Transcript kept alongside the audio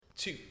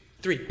2,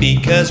 3.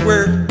 Because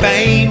we're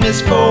famous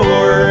for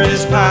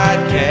this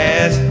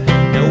podcast.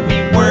 No, we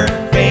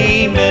weren't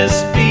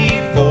famous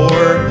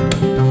before.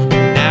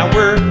 Now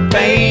we're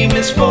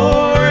famous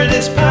for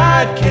this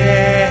podcast.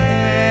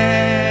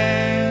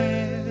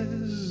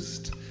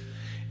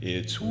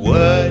 It's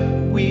what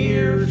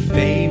we're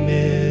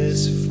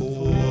famous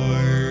for.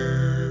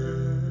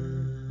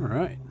 All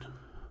right.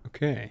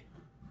 Okay.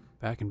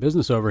 Back in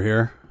business over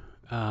here.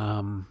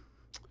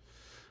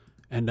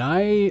 And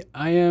I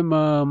am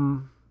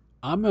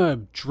I'm a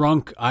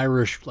drunk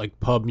Irish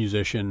pub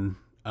musician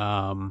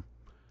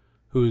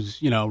who's,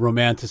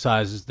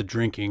 romanticizes the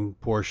drinking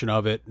portion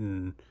of it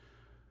and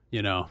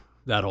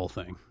that whole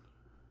thing.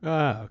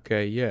 Ah,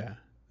 okay, yeah.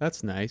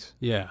 That's nice.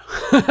 Yeah.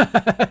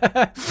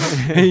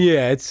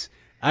 Yeah,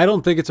 I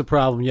don't think it's a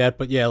problem yet,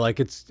 but yeah,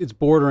 it's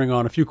bordering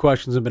on. A few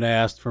questions have been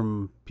asked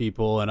from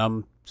people, and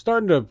I'm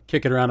starting to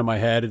kick it around in my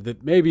head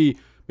that maybe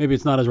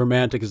it's not as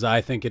romantic as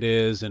I think it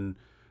is, and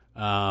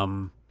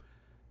I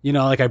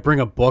bring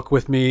a book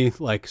with me,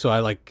 it's like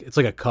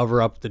a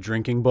cover up the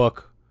drinking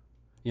book,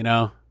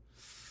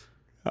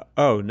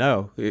 Oh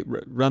no!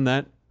 Run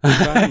that.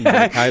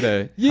 Hide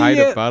a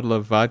bottle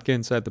of vodka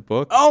inside the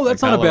book. Oh,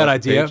 that's not a bad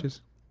idea.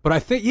 Pages. But I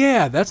think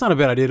that's not a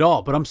bad idea at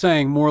all. But I'm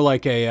saying more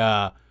like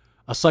a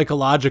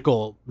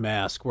psychological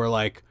mask where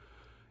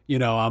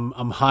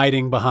I'm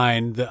hiding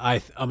behind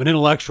I'm an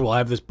intellectual. I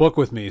have this book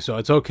with me, so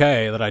it's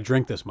okay that I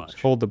drink this much.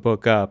 Just hold the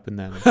book up and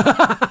then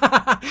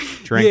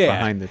drink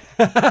behind it.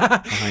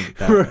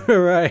 That way.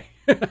 Right.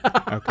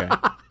 Okay.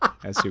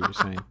 I see what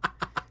you're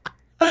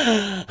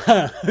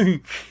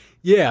saying.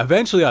 Yeah,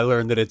 eventually I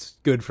learned that it's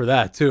good for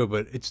that too,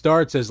 but it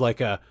starts as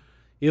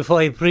if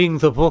I bring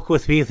the book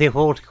with me, they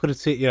won't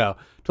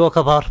talk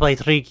about my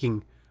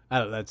drinking.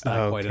 That's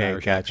not quite an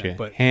Irish gotcha. accent,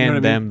 but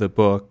hand them the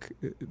book,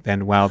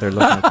 then while they're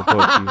looking at the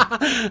book,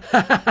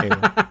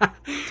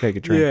 you take a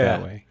drink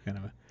that way.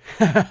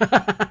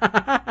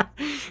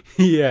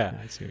 Yeah.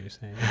 I see what you're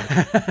saying.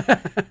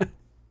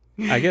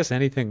 I guess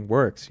anything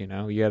works, you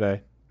gotta...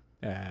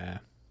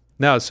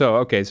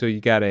 So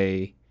you got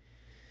a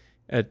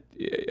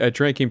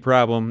drinking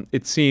problem.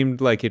 It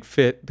seemed like it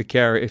fit the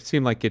character. It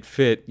seemed like it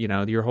fit,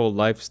 your whole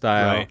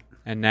lifestyle. Right.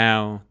 And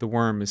now the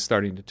worm is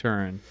starting to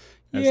turn,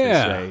 as they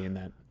say in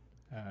that.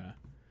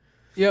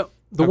 Yep.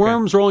 The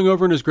worm's rolling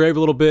over in his grave a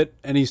little bit,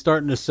 and he's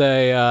starting to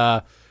say,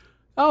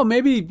 "Oh,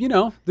 maybe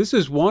this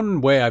is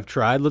one way I've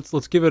tried.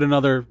 Let's give it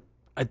another.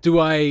 Do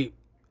I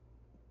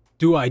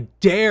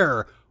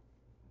dare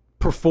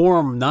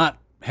perform not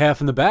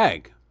half in the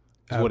bag?"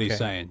 Is what he's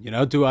saying.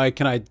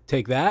 Can I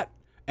take that?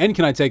 And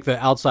can I take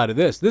the outside of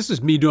this? This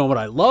is me doing what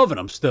I love, and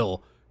I'm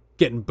still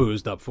getting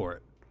boozed up for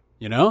it.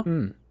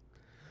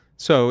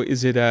 So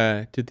is it?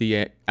 Did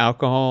the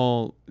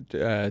alcohol?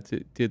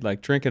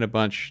 Did drinking a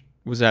bunch?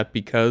 Was that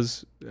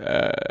because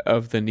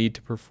of the need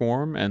to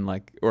perform, and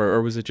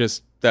or was it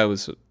just that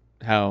was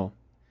how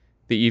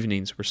the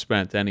evenings were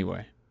spent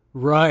anyway?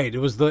 Right. It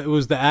was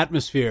the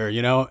atmosphere.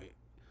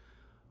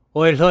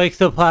 Well, I like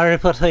the party,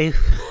 but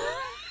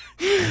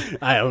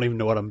I don't even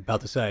know what I'm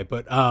about to say,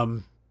 but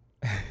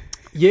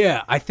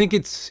yeah, I think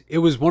it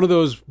was one of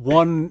those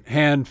one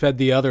hand fed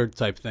the other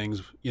type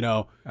things,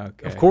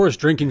 Okay. Of course,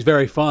 drinking's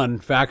very fun,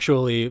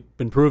 factually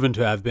been proven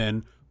to have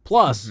been.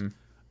 Plus,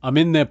 I'm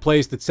in that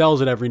place that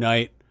sells it every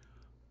night.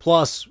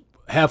 Plus,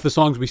 half the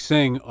songs we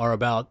sing are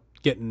about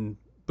getting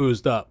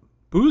boozed up.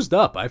 Boozed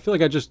up. I feel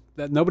like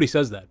nobody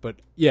says that, but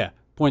yeah,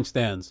 point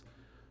stands.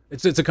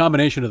 It's a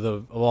combination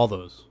of all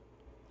those.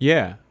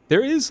 Yeah.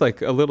 There is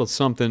a little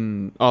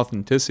something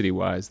authenticity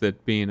wise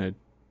that being a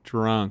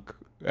drunk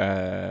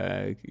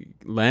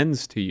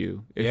lends to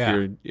you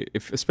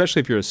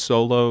especially if you're a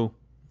solo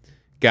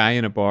guy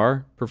in a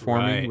bar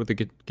performing with a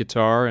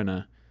guitar and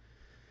a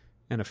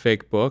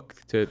fake book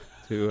to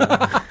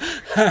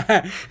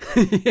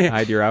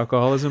hide your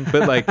alcoholism,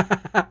 but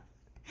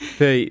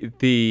it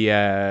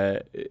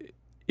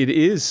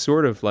is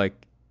sort of you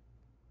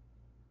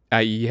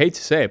hate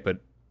to say it, but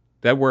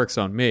that works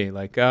on me.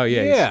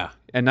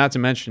 And not to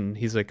mention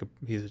he's a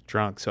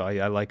drunk, so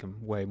I like him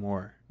way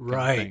more.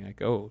 Right.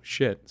 Oh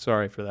shit,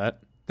 sorry for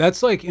that.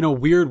 That's in a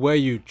weird way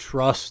you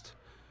trust.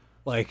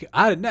 I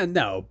don't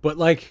know, but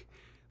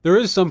there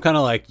is some kind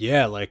of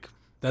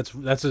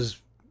that's as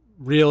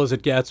real as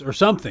it gets or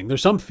something.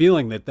 There's some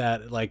feeling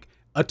that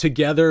a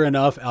together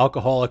enough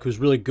alcoholic who's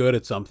really good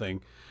at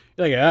something.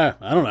 You're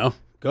I don't know.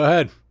 Go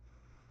ahead.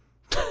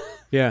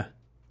 Yeah,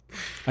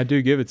 I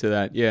do give it to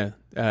that. Yeah,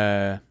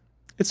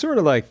 it's sort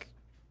of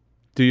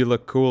do you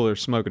look cool or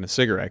smoking a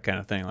cigarette kind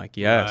of thing?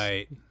 Yes.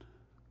 Right.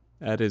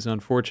 That is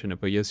unfortunate,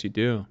 but yes, you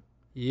do.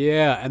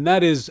 Yeah, and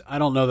that is, I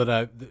don't know that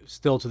I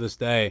still to this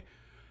day,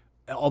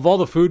 of all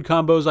the food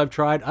combos I've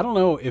tried, I don't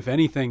know if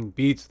anything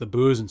beats the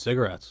booze and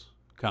cigarettes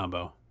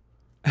combo.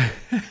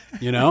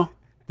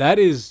 That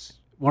is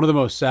one of the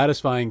most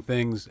satisfying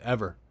things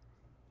ever.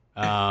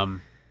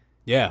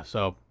 Yeah,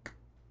 so.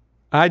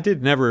 I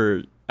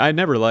never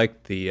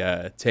liked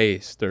the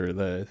taste or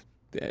the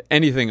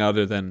anything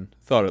other than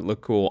thought it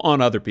looked cool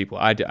on other people.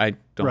 I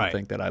don't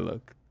think that I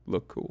look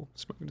look cool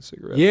smoking a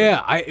cigarette.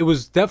 Yeah, it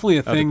was definitely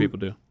a but other thing. people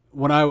do.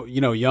 When I,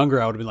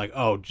 younger, I would have been like,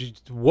 oh,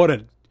 geez, what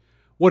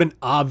an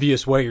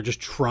obvious way. You're just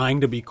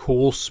trying to be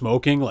cool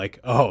smoking. Like,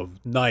 oh,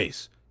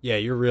 nice. Yeah,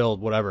 you're real,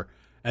 whatever.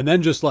 And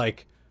then just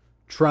like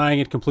trying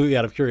it completely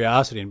out of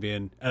curiosity and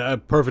being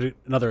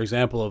another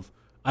example of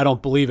I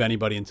don't believe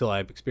anybody until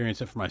I've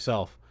experienced it for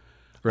myself.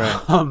 Right.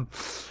 I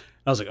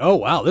was like, oh,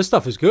 wow, this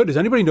stuff is good. Does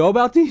anybody know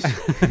about these?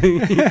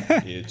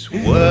 It's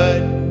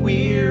what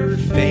we're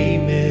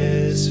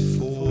famous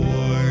for.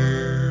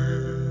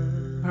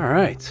 All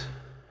right.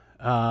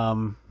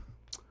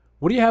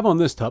 What do you have on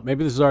this, Tup?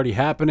 Maybe this is already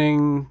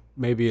happening.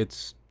 Maybe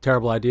it's a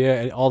terrible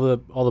idea. All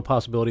the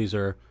possibilities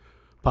are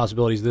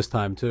possibilities this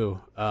time too.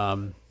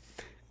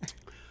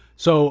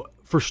 So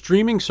for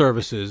streaming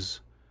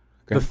services,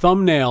 the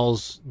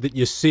thumbnails that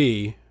you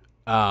see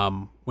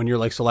when you're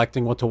like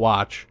selecting what to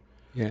watch.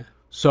 Yeah.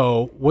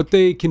 So what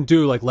they can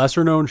do, like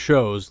lesser known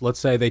shows, let's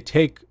say they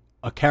take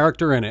a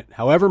character in it,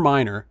 however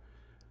minor,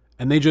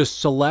 and they just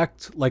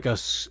select like a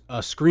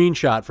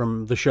screenshot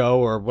from the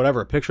show or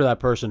whatever, a picture of that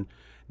person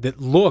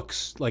that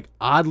looks like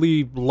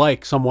oddly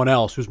like someone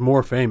else who's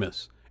more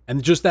famous.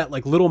 And just that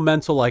like little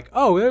mental like,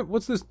 oh,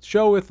 what's this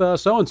show with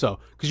so-and-so?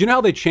 Because you know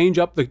how they change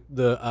up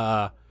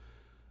the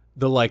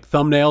like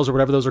thumbnails or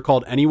whatever those are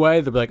called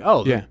anyway? They'll be like,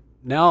 oh, yeah.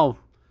 Now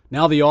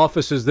The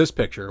Office is this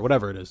picture or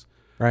whatever it is.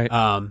 Right.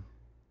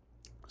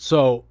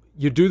 So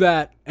you do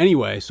that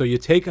anyway. So you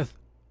take a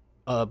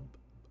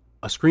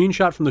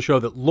screenshot from the show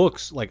that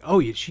looks like, oh,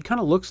 she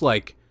kind of looks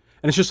like,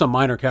 and it's just a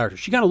minor character.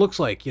 She kind of looks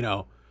like,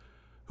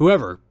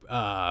 whoever,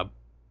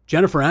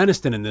 Jennifer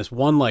Aniston in this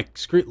one like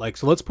screen. Like,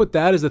 so let's put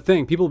that as a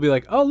thing. People will be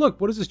like, oh, look,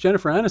 what is this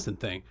Jennifer Aniston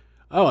thing?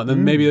 Oh, and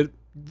then maybe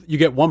you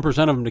get 1%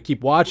 of them to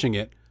keep watching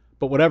it.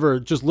 But whatever,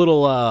 just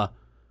little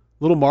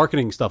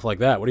marketing stuff like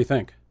that. What do you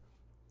think?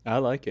 I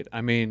like it.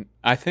 I mean,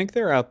 I think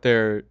they're out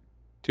there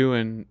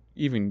doing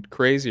even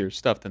crazier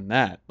stuff than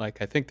that.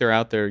 Like, I think they're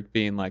out there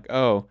being like,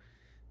 oh,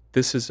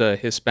 this is a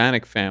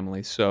Hispanic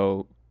family,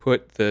 so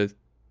put the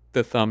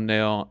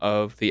thumbnail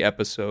of the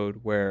episode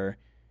where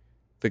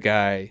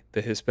the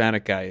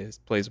Hispanic guy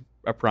plays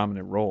a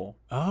prominent role.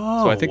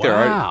 Oh, so I think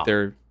wow.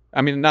 they're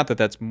I mean, not that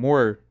that's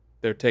more,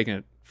 they're taking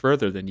it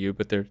further than you,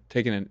 but they're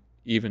taking it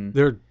even.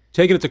 They're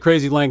taking it to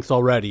crazy lengths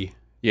already.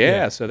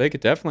 Yeah, so they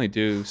could definitely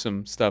do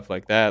some stuff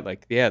like that.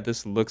 Like, yeah,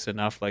 this looks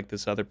enough like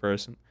this other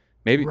person.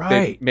 Maybe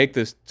they make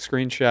this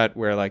screenshot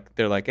where like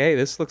they're like, hey,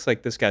 this looks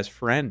like this guy's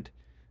friend.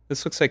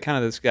 This looks like kind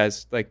of this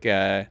guy's like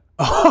the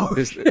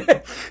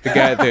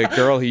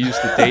girl he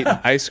used to date in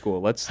high school.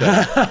 Let's throw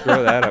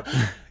that up.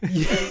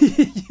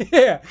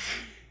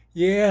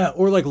 Yeah.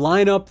 Or like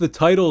line up the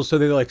titles so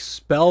they like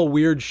spell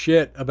weird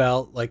shit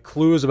about like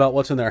clues about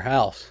what's in their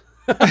house.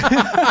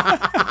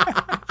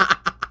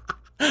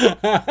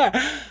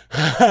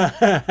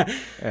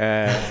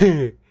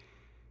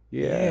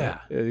 Yeah,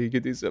 you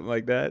could do something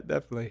like that,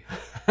 definitely.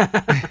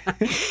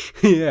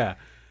 Yeah,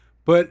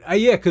 but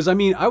because I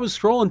mean, I was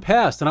scrolling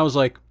past and I was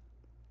like,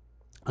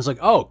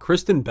 oh,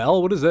 Kristen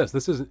Bell, what is this?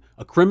 This is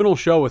a criminal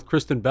show with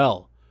Kristen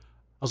Bell.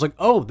 I was like,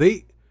 oh,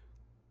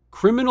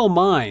 Criminal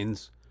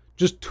Minds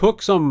just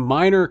took some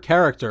minor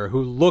character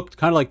who looked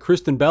kind of like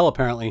Kristen Bell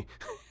apparently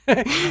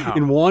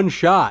in one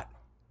shot,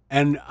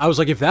 and I was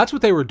like, if that's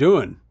what they were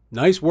doing,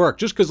 nice work.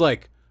 Just because,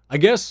 like, I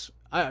guess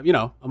I'm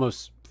a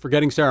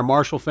Forgetting Sarah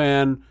Marshall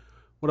fan.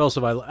 What else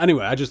have I?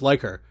 Anyway, I just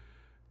like her.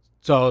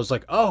 So I was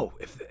like, oh,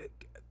 if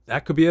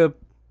that could be a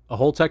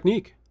whole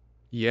technique.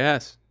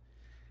 Yes.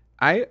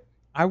 I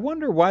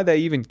wonder why they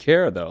even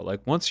care, though.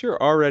 Like, once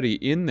you're already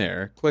in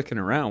there clicking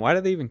around, why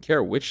do they even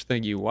care which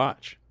thing you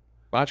watch?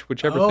 Watch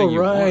whichever thing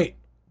you want.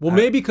 Well,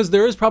 maybe because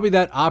there is probably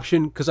that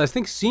option, because I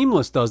think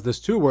Seamless does this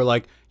too, where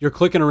like you're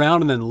clicking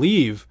around and then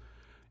leave.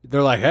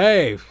 They're like,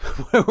 hey,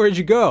 where'd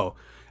you go,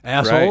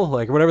 asshole? Right.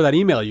 Like whatever that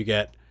email you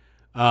get.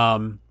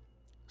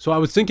 So I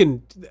was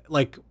thinking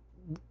like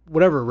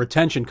whatever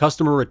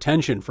customer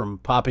retention from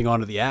popping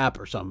onto the app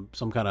or some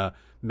kind of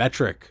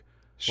metric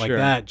like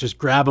that. Just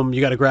grab them.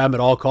 You got to grab them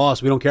at all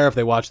costs. We don't care if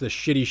they watch this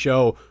shitty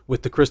show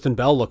with the Kristen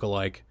Bell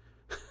lookalike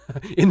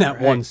in that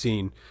one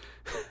scene.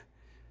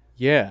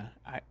 Yeah,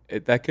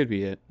 that could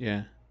be it.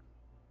 Yeah.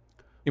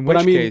 In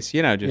which case,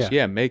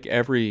 make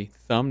every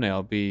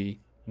thumbnail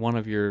be one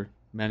of your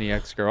many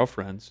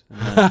ex-girlfriends.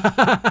 What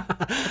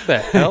the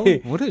hell?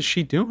 What is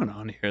she doing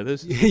on here?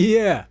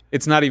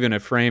 It's not even a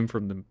frame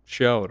from the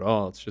show at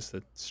all. It's just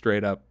a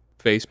straight up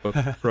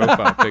Facebook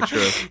profile picture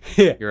of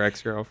your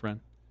ex-girlfriend.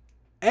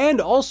 And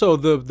also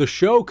the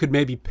show could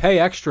maybe pay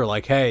extra,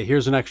 like, hey,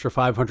 here's an extra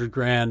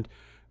 $500,000.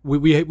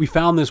 We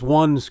found this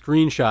one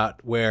screenshot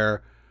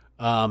where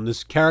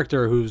this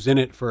character who's in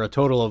it for a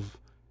total of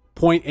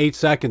 0.8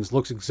 seconds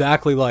looks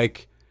exactly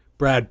like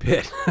Brad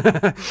Pitt.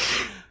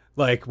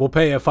 Like, we'll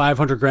pay a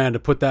 $500,000 to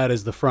put that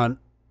as the front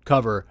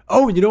cover.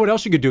 Oh, and you know what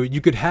else you could do? You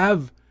could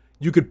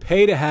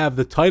pay to have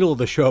the title of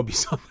the show be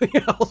something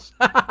else.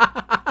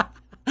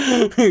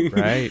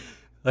 Right.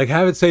 Like,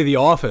 have it say The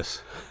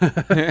Office.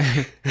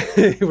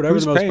 Whatever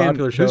the most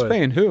popular show is. Who's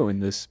paying who in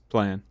this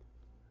plan?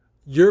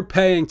 You're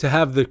paying to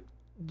have the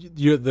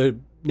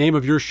name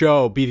of your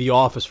show be The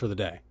Office for the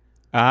day.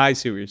 I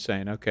see what you're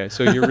saying. Okay,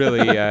 so you're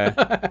really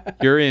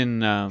you're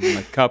in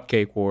like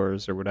Cupcake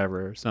Wars or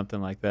whatever, or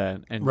something like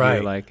that, and Right.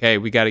 you're like, hey,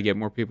 we got to get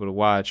more people to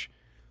watch.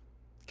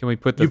 Can we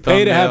put the You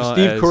pay to have thumbnail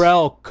Steve as-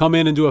 Carell come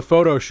in and do a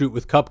photo shoot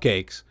with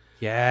cupcakes.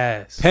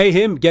 Yes, Pay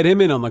him, get him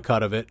in on the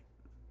cut of it.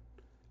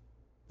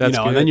 that's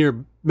and good. then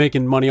you're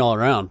making money all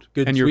around.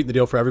 Good, And you're- sweeten the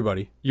deal for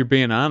everybody. You're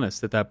being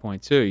honest at that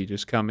point too. You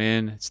just come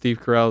in.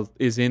 Steve Carell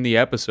is in the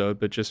episode,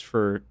 but just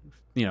for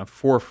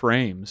 4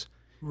 frames.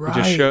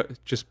 He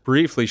just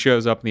briefly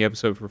shows up in the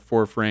episode for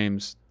 4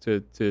 frames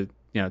to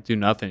do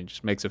nothing. He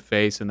just makes a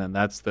face, and then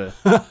that's the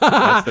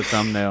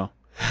thumbnail.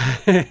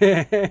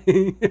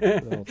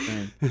 The whole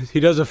thing. He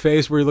does a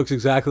face where he looks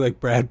exactly like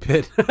Brad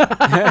Pitt.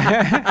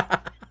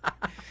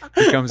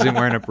 He comes in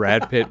wearing a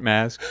Brad Pitt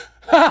mask,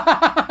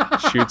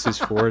 shoots his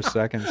 4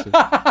 seconds.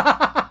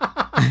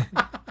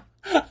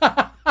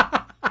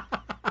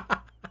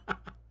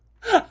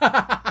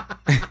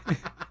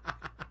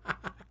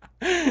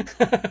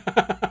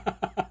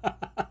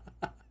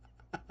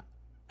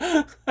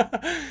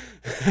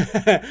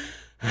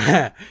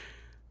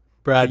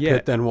 Brad Yeah.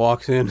 Pitt then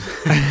walks in.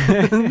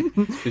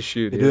 To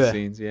shoot do his that.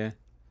 scenes, yeah.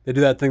 They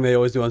do that thing they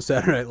always do on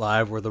Saturday Night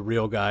Live where the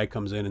real guy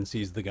comes in and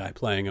sees the guy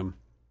playing him.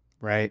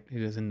 Right. He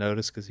doesn't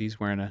notice because he's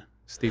wearing a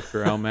Steve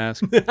Carell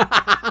mask.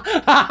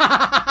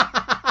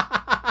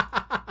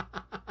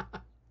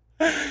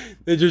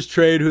 They just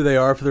trade who they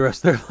are for the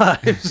rest of their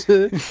lives.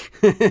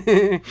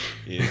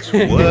 It's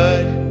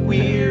what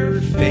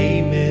we're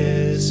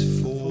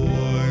famous for.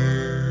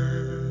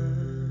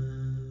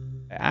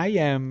 I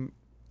am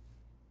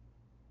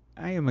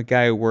a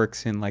guy who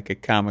works in like a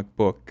comic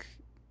book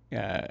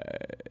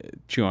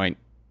joint,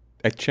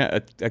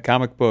 a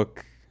comic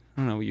book.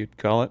 I don't know what you'd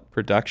call it,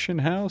 production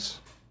house.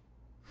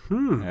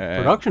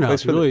 Production house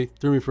place for the- really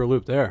threw me for a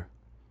loop there.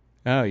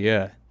 Oh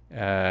yeah,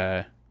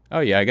 I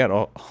got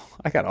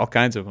all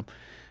kinds of them.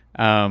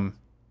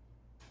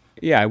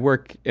 Yeah, I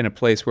work in a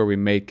place where we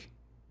make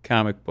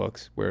comic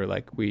books, where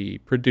like we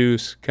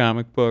produce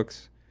comic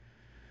books.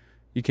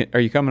 Are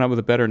you coming up with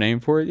a better name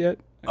for it yet?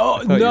 Oh, I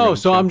thought you were no, gonna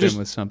so I'm jump in just-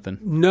 with something.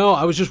 No,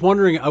 I was just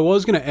wondering. I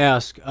was going to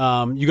ask.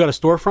 You got a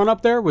storefront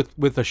up there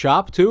with a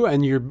shop too,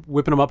 and you're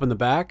whipping them up in the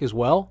back as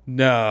well?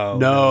 No,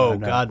 No,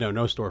 God, no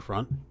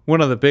storefront. One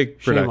of the big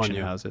Shame on production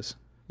you. houses.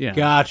 Yeah,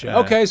 Gotcha.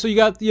 Okay, so you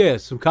got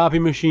some copy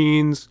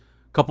machines,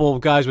 a couple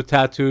of guys with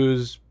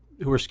tattoos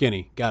who are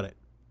skinny. Got it.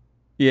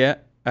 Yeah,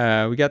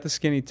 we got the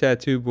skinny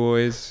tattoo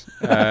boys,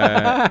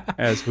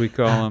 as we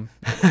call them.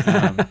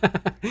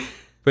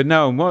 But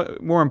no,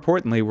 more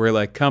importantly, we're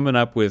like coming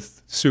up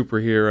with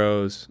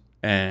superheroes,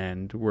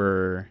 and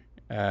we're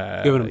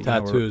Giving them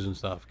tattoos and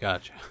stuff.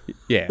 Gotcha.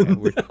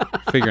 we're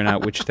figuring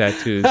out which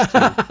tattoos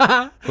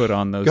to put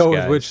on those Go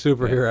guys. with which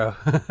superhero.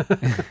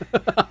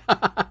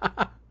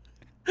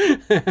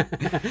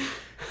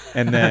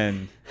 And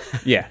then,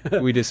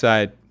 we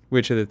decide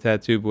which of the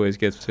tattoo boys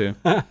gets to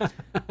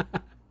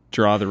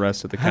draw the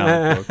rest of the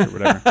comic book or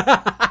whatever.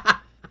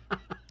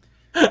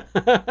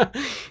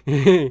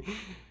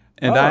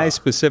 And I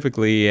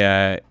specifically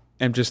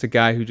am just a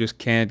guy who just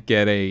can't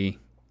get a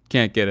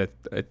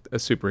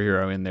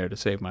superhero in there to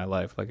save my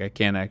life. Like I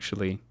can't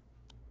actually.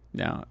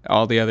 Now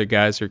all the other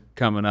guys are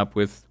coming up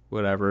with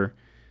whatever,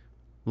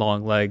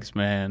 Long Legs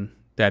Man,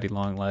 Daddy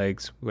Long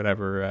Legs,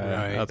 whatever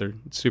Right. other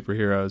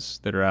superheroes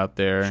that are out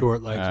there.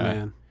 Short legs,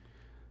 man.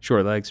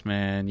 Short Legs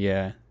Man,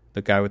 yeah,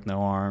 the guy with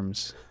no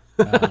arms.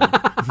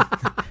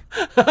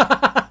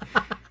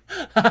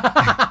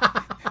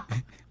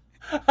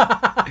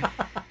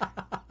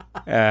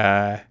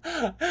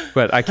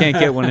 But I can't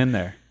get one in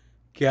there.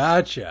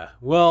 Gotcha.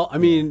 Well, I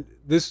mean,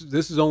 this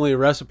is only a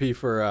recipe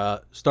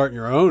for starting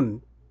your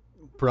own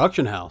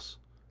production house,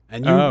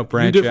 and you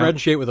branch out.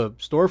 differentiate with a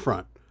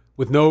storefront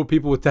with no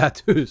people with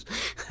tattoos.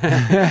 You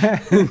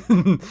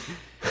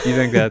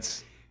think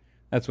that's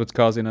what's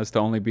causing us to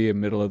only be a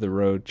middle of the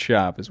road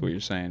shop, is what you're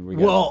saying? We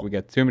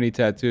got too many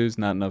tattoos,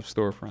 not enough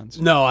storefronts.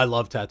 No, I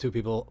love tattoo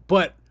people,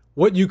 but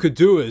what you could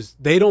do is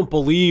they don't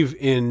believe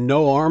in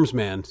No Arms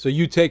Man, so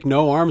you take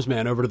No Arms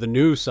Man over to the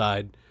new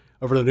side,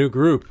 over to the new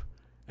group,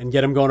 and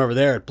get him going over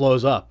there. It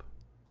blows up.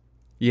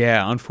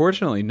 Yeah,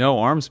 unfortunately, No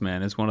Arms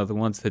Man is one of the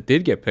ones that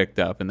did get picked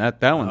up, and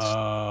that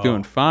one's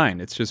doing fine.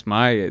 It's just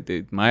my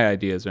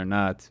ideas are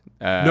not.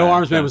 No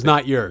Arms Man was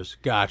not yours.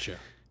 Gotcha.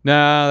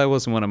 No, that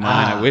wasn't one of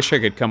mine. I wish I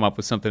could come up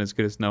with something as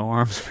good as No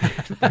Arms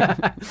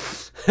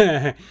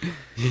Man.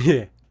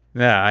 Yeah.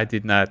 No, I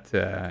did not.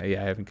 I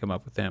haven't come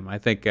up with him. I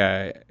think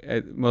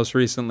most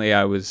recently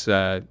I was,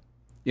 guy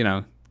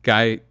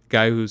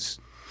who's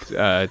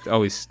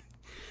always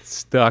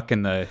stuck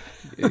in the.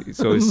 He's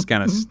always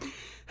kind of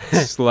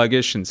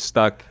sluggish and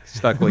stuck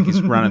like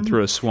he's running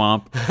through a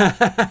swamp.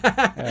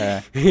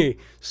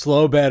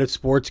 Slow batted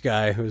sports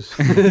guy who's.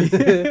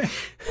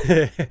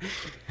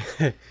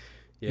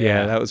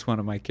 Yeah, that was one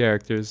of my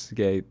characters.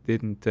 Yeah,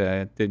 didn't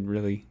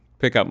really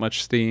pick up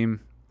much steam.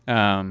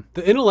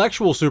 The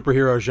intellectual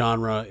superhero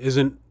genre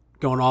isn't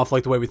going off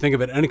like the way we think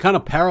of it, and it kind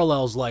of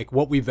parallels like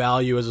what we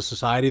value as a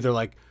society. They're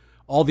like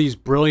all these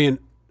brilliant,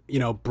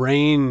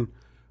 brain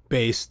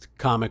based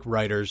comic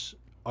writers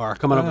are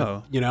coming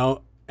up with, you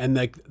know, and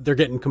they're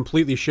getting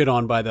completely shit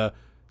on by the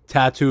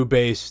tattoo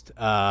based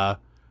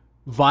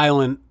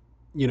violent,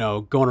 you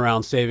know, going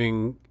around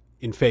saving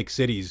in fake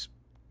cities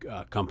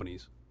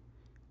companies.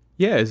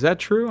 Yeah, is that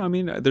true? I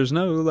mean, there's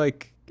no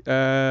like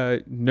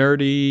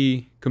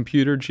nerdy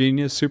computer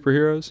genius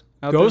superheroes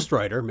out Ghost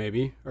Rider,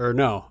 maybe, or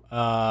no,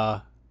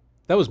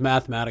 that was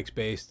mathematics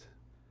based,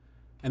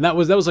 and that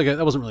wasn't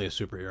really a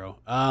superhero.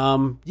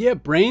 Yeah,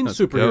 brain That's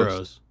a superheroes.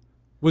 ghost.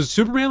 Was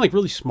Superman like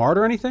really smart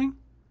or anything?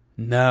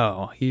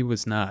 No, he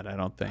was not. I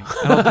don't think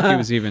he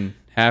was even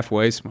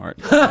halfway smart.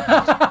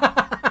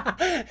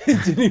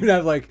 Didn't even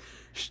have like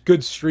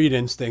good street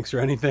instincts or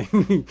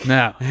anything.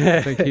 No,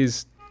 I think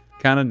he's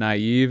kind of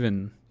naive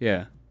and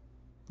a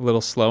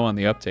little slow on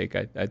the uptake.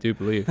 I do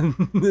believe.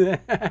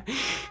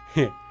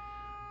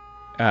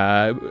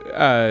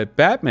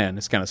 Batman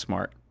is kind of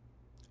smart.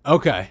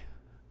 Okay,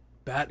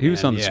 Batman. He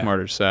was on the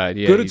smarter side.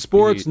 Yeah, good at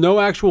sports. No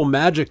actual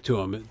magic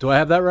to him. Do I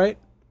have that right?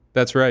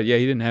 That's right. Yeah,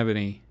 he didn't have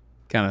any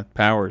kind of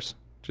powers.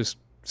 Just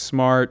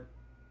smart,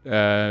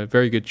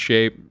 very good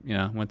shape. You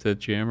know, went to the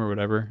gym or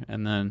whatever,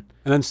 and then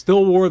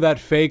still wore that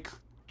fake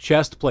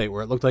chest plate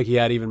where it looked like he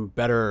had even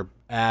better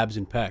abs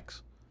and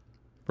pecs.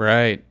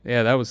 Right.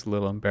 Yeah, that was a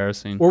little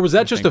embarrassing. Or was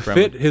that just to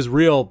fit his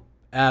real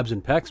abs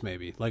and pecs?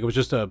 Maybe like it was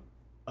just a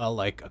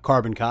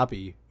carbon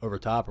copy over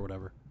top or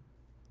whatever.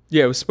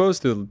 Yeah, it was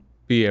supposed to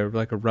be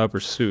like a rubber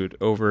suit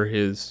over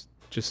his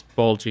just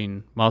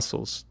bulging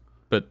muscles,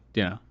 but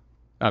you know,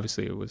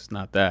 obviously it was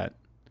not that.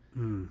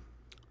 And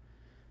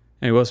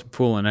he wasn't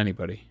fooling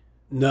anybody.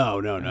 No.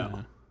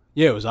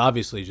 Yeah, it was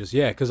obviously just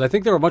because I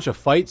think there were a bunch of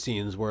fight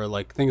scenes where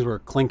like things were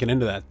clinking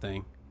into that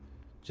thing.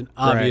 It's an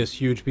obvious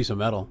huge piece of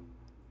metal.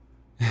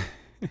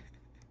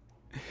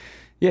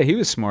 Yeah, he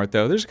was smart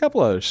though. There's a couple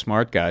other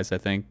smart guys. I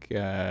think.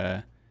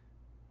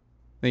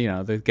 You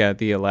know, they've got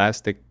the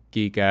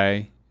elastic-y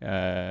guy.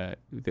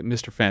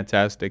 Mr.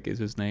 Fantastic is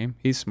his name.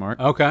 He's smart.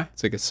 Okay.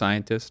 It's like a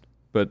scientist.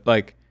 But,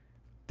 like,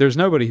 there's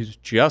nobody who's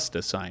just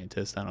a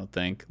scientist, I don't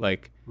think.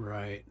 Like,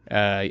 right.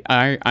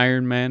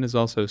 Iron Man is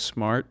also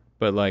smart,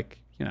 but, like,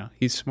 you know,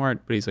 he's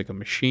smart, but he's like a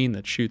machine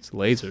that shoots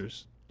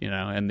lasers, you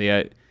know. And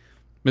the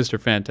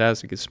Mr.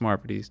 Fantastic is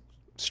smart, but he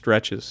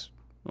stretches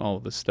all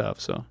of this stuff,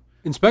 so.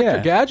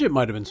 Inspector Gadget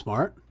might have been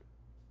smart.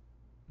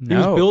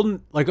 No.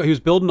 He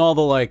was building all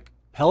the, like,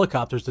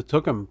 helicopters that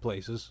took him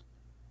places.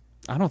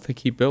 I don't think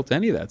he built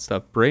any of that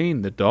stuff.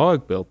 Brain, the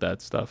dog, built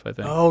that stuff, I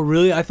think. Oh,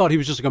 really? I thought he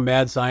was just like a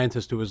mad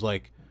scientist who was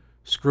like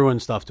screwing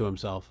stuff to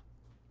himself.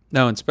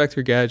 No, Inspector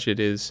Gadget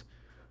is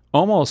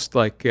almost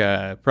like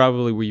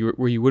probably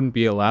where you wouldn't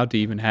be allowed to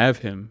even have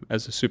him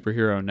as a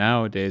superhero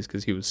nowadays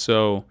because he was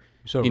so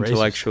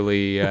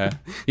intellectually,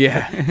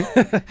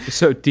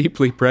 so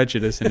deeply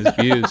prejudiced in his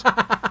views.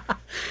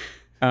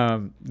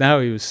 Now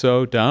he was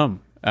so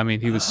dumb. I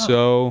mean, he was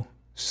so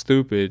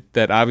stupid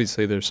that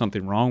obviously there's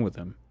something wrong with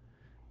him.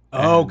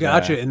 Oh,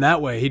 gotcha. In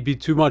that way, he'd be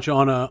too much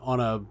on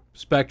a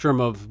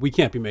spectrum of we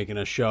can't be making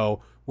a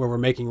show where we're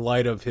making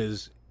light of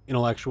his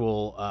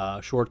intellectual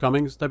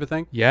shortcomings type of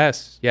thing.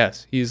 Yes.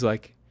 He's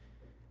like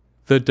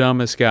the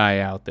dumbest guy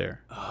out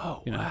there.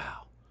 Oh, you know? Wow.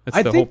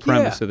 That's the whole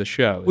premise of the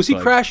show. Was he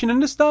crashing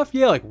into stuff?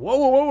 Yeah, like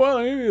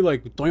whoa,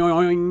 like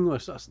doing,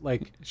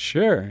 like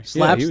sure,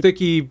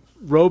 slapsticky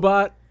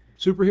robot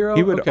superhero.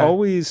 He would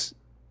always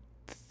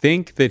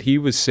think that he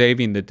was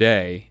saving the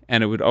day,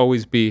 and it would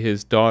always be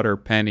his daughter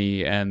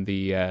Penny and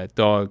the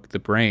dog, the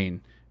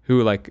Brain,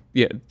 who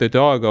the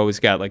dog always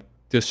got like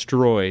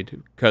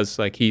destroyed because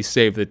like he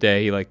saved the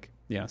day.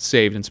 He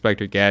saved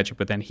Inspector Gadget,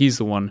 but then he's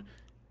the one.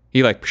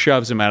 He like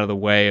shoves him out of the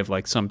way of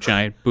like some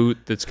giant boot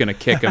that's gonna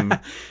kick him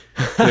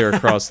clear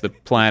across the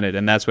planet,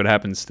 and that's what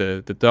happens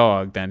to the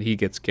dog. Then he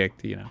gets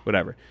kicked,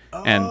 whatever.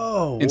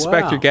 And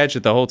Inspector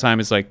Gadget the whole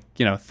time is like,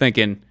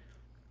 thinking,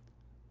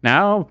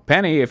 now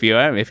Penny, if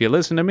you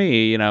listen to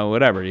me,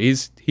 whatever.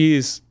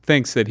 He's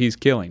thinks that he's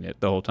killing it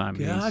the whole time.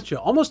 Gotcha.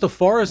 Almost a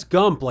Forrest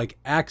Gump, like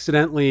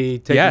accidentally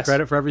taking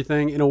credit for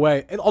everything in a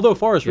way. Although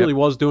Forrest really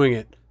was doing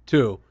it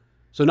too,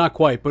 so not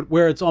quite, but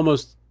where it's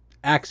almost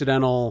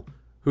accidental.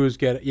 Who's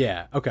getting?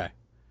 Yeah. Okay.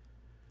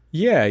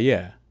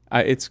 Yeah.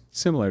 It's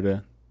similar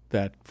to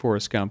that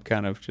Forrest Gump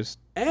kind of just.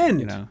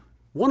 And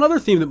one other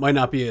theme that might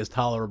not be as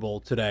tolerable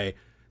today.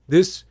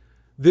 This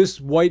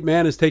white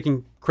man is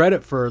taking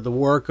credit for the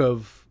work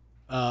of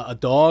a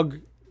dog,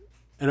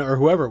 or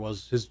whoever it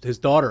was, his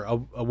daughter,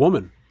 a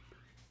woman.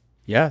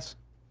 Yes.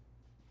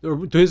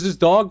 Is his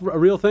dog a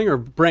real thing or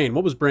Brain?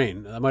 What was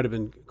Brain? I might have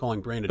been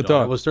calling Brain a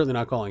dog. I was certainly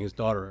not calling his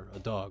daughter a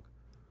dog.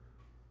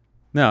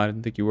 No, I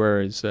didn't think you were.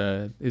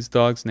 His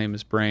dog's name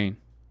is Brain.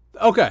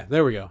 Okay,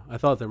 there we go. I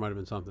thought there might have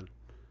been something.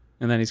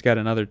 And then he's got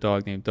another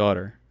dog named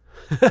Daughter.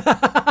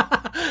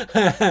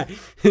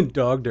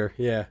 Dog dirt,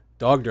 yeah.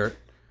 Dog dirt.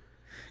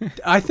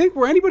 I think,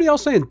 were anybody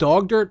else saying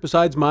dog dirt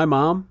besides my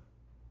mom?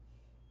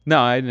 No,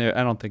 I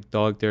don't think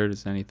dog dirt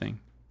is anything.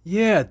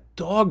 Yeah,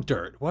 dog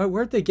dirt.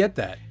 Where'd they get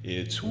that?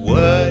 It's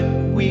what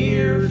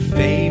we're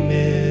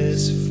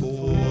famous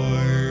for.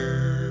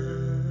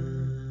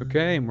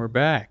 Okay, and we're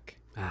back.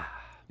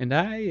 And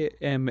I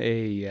am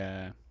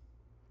a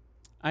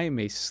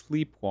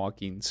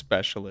sleepwalking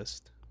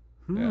specialist.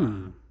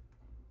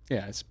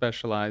 Yeah, I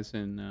specialize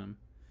in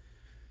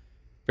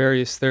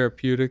various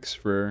therapeutics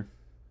for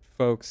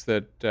folks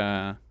that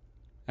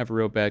have a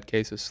real bad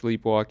case of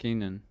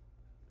sleepwalking and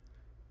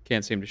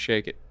can't seem to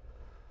shake it.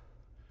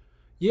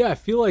 Yeah, I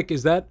feel like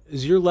is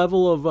your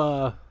level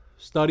of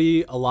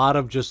study a lot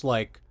of just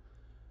like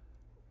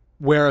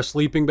wear a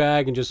sleeping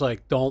bag and just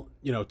like don't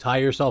tie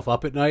yourself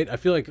up at night? I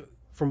feel like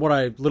from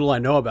what little I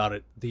know about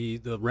it, the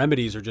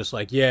remedies are just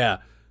like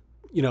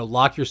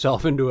lock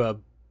yourself into a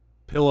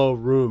pillow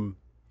room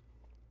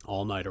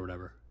all night or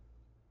whatever.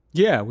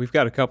 Yeah, we've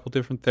got a couple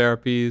different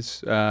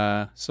therapies.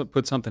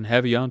 Put something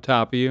heavy on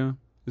top of you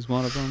is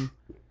one of them.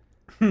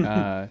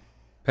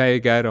 Pay a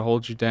guy to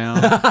hold you down.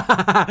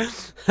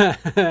 Just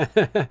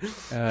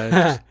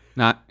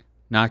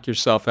knock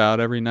yourself out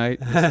every night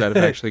instead of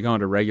actually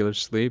going to regular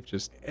sleep.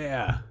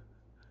 Yeah.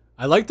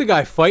 I like the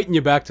guy fighting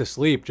you back to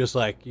sleep. Just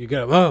like you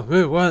go, what?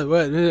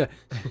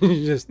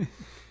 Just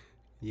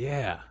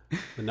the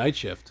night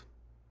shift.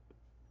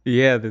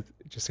 Yeah,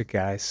 just a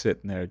guy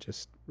sitting there,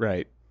 just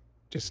right.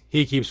 Just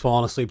he keeps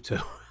falling asleep too.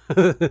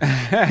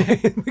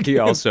 he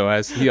also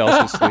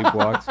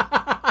sleepwalks.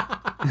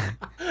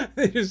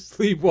 They just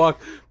sleepwalk,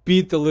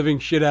 beat the living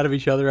shit out of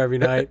each other every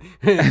night.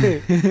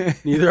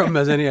 Neither of them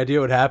has any idea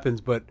what happens,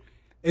 but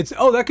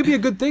that could be a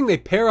good thing. They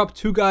pair up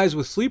two guys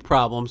with sleep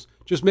problems,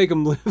 just make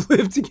them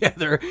live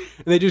together,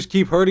 and they just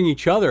keep hurting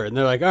each other. And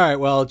they're like, all right,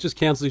 well, it just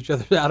cancels each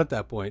other out at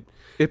that point.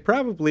 It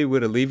probably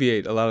would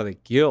alleviate a lot of the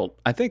guilt.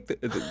 I think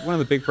one of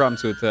the big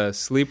problems with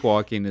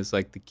sleepwalking is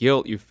like the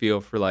guilt you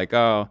feel for like,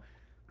 oh,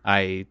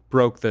 I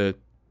broke the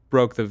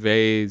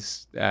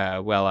vase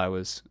while I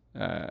was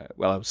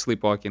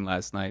sleepwalking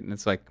last night, and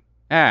it's like,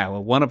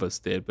 well, one of us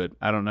did, but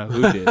I don't know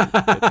who did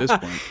at this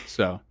point.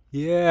 So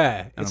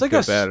yeah, I don't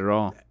feel bad at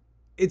all.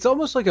 It's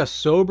almost like a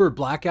sober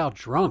blackout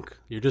drunk.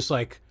 You're just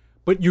like,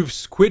 but you've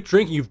quit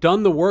drinking. You've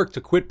done the work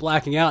to quit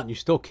blacking out, and you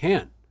still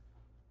can't.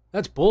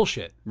 That's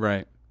bullshit.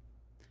 Right.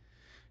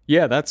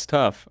 Yeah, that's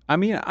tough. I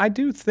mean, I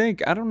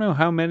don't know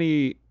how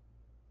many.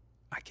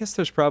 I guess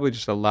there's probably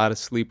just a lot of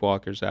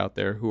sleepwalkers out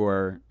there who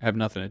have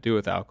nothing to do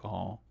with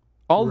alcohol.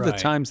 All of the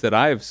times that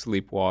I have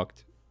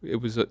sleepwalked,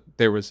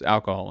 there was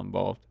alcohol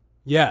involved.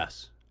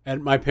 Yes,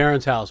 at my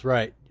parents' house,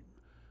 right.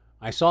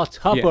 I saw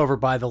Tup over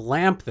by the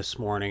lamp this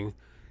morning.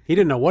 He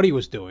didn't know what he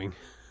was doing.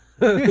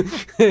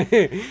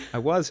 I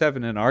was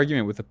having an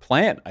argument with a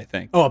plant, I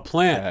think. Oh, a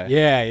plant.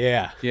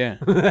 Yeah.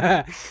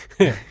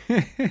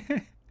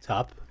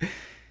 Tup.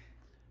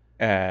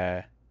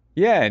 Yeah,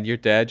 and your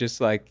dad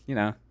just like,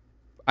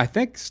 I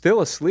think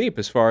still asleep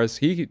as far as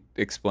he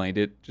explained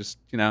it, just,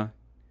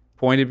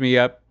 pointed me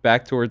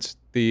back towards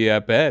the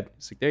bed.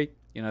 It's like,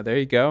 there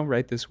you go,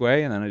 right this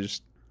way. And then I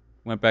just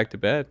went back to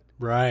bed.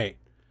 Right.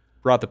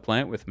 Brought the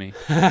plant with me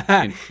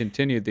and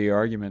continued the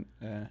argument.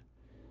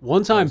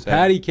 One time,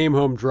 Patty came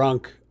home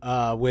drunk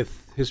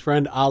with his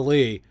friend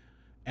Ali,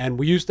 and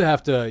we used to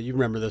have to, you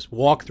remember this,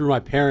 walk through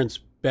my parents'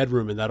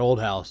 bedroom in that old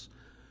house.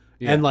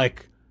 Yeah. And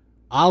like,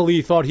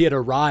 Ali thought he had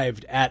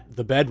arrived at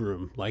the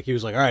bedroom. Like, he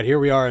was like, all right, here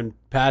we are in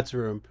Pat's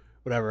room,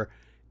 whatever.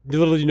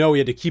 Little did you know, he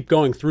had to keep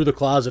going through the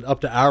closet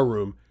up to our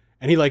room.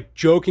 And he, like,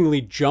 jokingly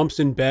jumps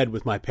in bed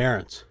with my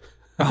parents.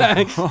 They're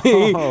like, what?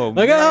 Oh,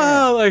 my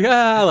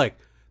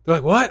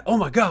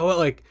God. What?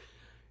 Like,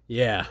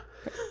 yeah.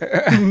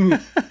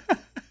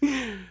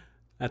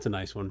 That's a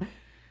nice one.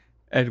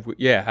 And,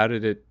 yeah, how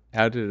did it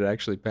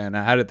actually pan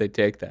out? How did they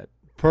take that?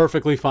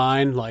 Perfectly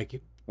fine.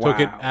 Like, took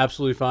it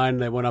absolutely fine.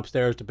 They went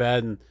upstairs to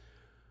bed and,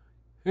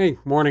 hey,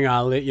 morning,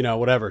 Ali,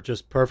 whatever.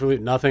 Just perfectly,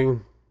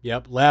 nothing.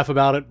 Yep. Laugh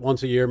about it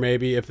once a year,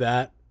 maybe, if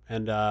that,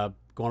 and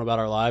going about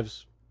our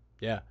lives.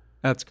 Yeah.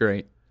 That's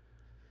great.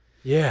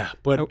 Yeah,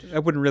 but I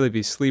wouldn't really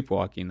be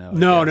sleepwalking, though.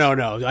 No.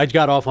 I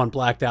got off on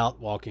blacked out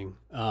walking.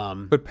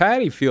 But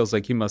Patty feels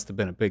like he must have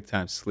been a big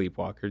time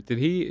sleepwalker. Did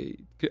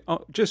he?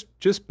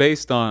 Just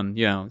based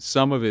on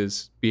some of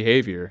his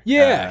behavior.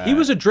 Yeah, he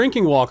was a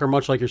drinking walker,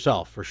 much like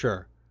yourself, for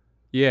sure.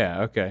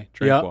 Yeah. Okay.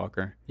 Drink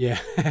walker. Yeah.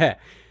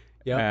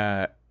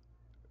 Yeah.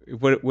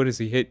 What does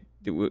he hit?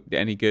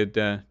 Any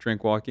good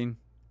drink walking?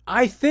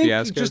 I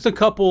think just a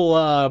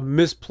couple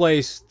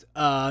misplaced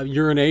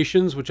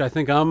urinations, which I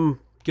think I'm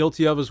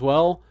guilty of as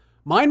well.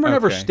 Mine were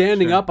never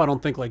standing up, I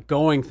don't think, like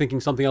going, thinking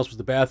something else was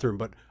the bathroom,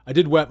 but I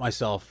did wet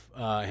myself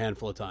a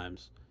handful of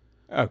times.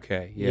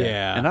 Okay,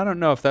 yeah. And I don't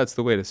know if that's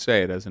the way to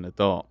say it as an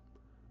adult.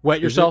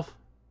 Wet yourself?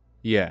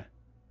 Yeah.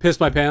 Pissed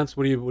my pants?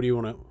 What do you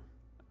want to...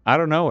 I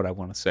don't know what I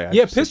want to say.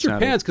 Pissed your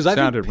pants, because I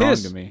think piss... Sounded wrong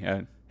to me.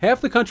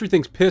 Half the country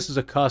thinks piss is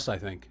a cuss, I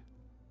think.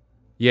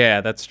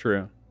 Yeah, that's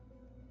true.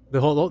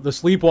 The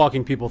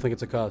sleepwalking people think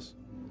it's a cuss.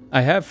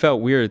 I have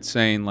felt weird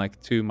saying, like,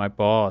 to my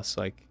boss,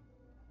 like,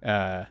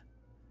 I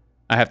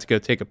have to go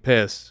take a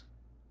piss,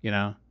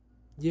 Yeah.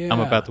 I'm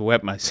about to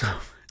wet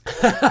myself.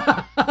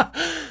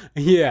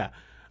 Yeah.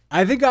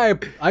 I think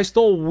I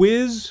stole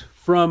Whiz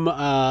from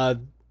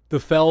the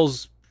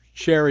Fells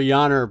Sherry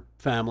Yonner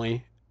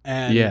family,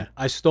 and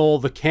I stole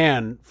the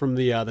can from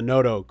the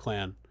Noto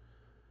clan.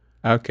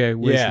 Okay,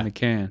 whiz Yeah. in the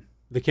can.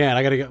 The can.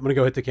 I'm gonna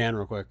go hit the can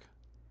real quick.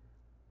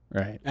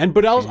 Right.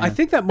 But I And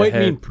think that the might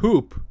head. mean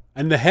poop.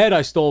 And the head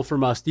I stole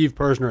from Steve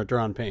Persner at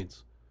Duran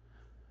Paints.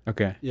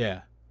 Okay.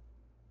 Yeah.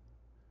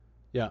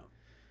 Yeah.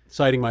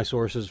 Citing my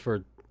sources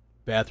for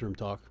bathroom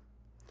talk.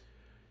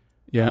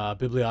 Yeah.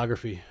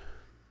 Bibliography.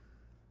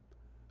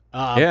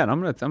 Yeah, and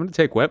I'm gonna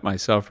take wet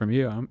myself from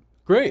you.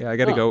 Great. I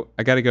gotta go.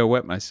 I gotta go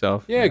wet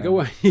myself. Yeah,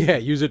 go. Yeah,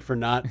 use it for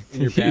not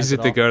in your pants. Use it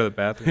at to all. go to the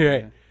bathroom.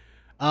 Right.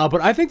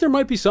 But I think there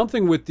might be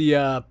something with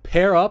the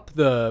pair up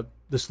the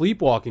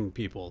sleepwalking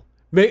people.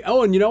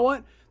 And you know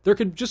what? There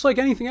could, just like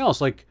anything else,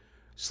 like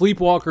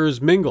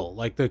sleepwalkers mingle,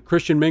 like the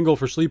Christian mingle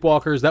for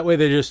sleepwalkers. That way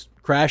they just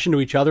crash into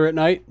each other at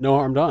night. No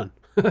harm done.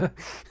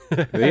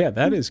 Yeah,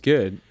 that is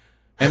good.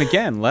 And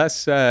again,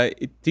 less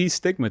it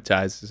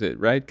destigmatizes it,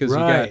 right? Because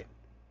Right.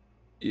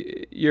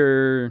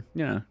 you're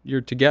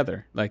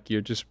together, like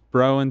you're just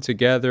broing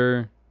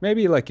together.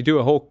 Maybe like you do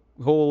a whole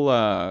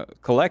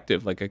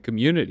collective, like a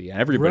community, and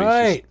everybody's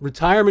Right.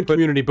 Retirement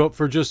community, but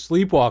for just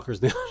sleepwalkers.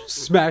 They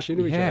just smash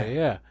into each Yeah. other.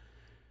 Yeah.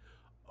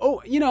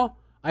 Oh,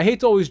 I hate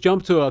to always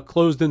jump to a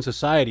closed-in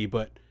society,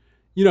 but,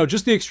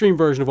 just the extreme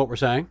version of what we're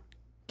saying.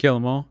 kill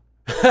them all.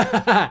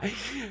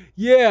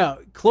 Yeah.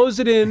 Close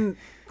it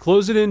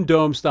in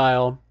dome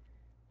style,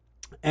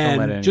 Don't let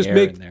and any just air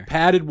make in there.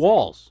 padded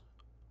walls.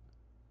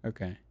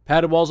 Okay.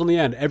 Padded walls on the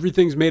end.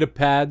 Everything's made of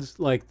pads,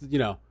 like,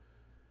 Yeah.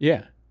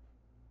 That's a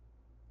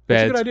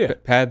Beds, good idea.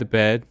 pad the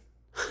bed.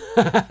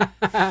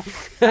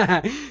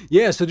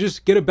 Yeah, so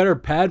just get a better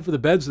pad for the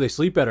bed so they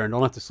sleep better and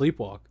don't have to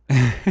sleepwalk.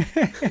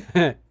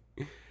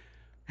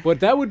 But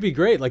that would be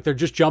great. Like, they're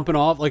just jumping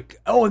off. Like,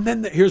 and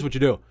then here's what you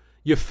do.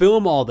 You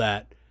film all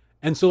that.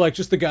 And so, like,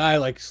 just the guy,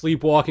 like,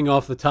 sleepwalking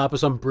off the top of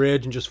some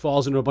bridge and just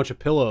falls into a bunch of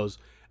pillows.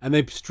 And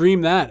they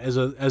stream that as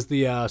the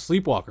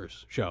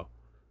Sleepwalkers show.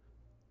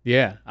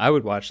 Yeah, I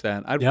would watch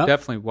that. I'd Yep.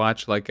 definitely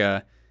watch like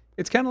a.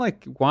 It's kind of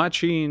like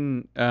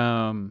watching.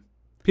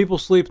 People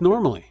sleep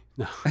normally.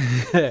 No.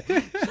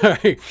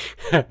 Sorry.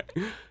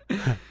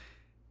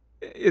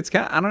 It's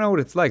kind. I don't know what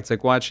it's like. It's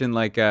like watching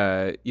like like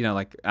I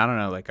don't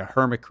know, like a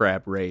hermit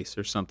crab race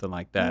or something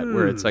like that,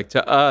 where it's like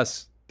to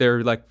us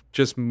they're like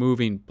just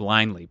moving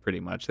blindly,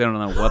 pretty much. They don't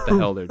know what the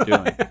hell they're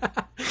doing.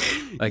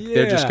 Like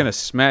they're just Yeah. gonna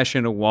smash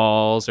into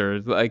walls, or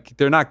like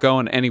they're not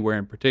going anywhere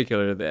in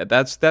particular.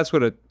 That's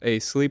what a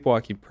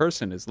sleepwalking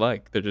person is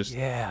like. They're just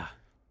Yeah.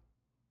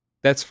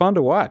 that's fun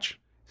to watch.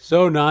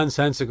 So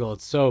nonsensical.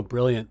 It's so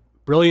brilliant.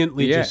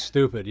 Brilliantly Yeah. just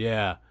stupid.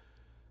 Yeah.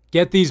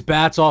 Get these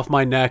bats off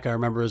my neck, I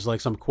remember, is like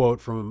some quote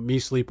from me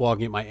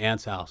sleepwalking at my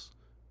aunt's house.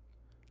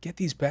 Get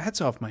these bats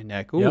off my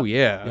neck. Oh Yep.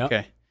 yeah, Yep.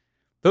 okay.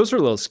 Those are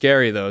a little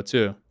scary though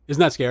too. Isn't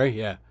that scary?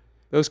 Yeah.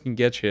 Those can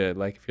get you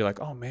like if you're like,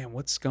 oh man,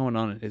 what's going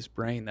on in his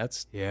brain?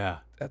 That's Yeah.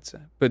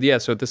 But yeah.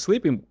 So the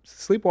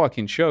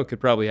sleepwalking show could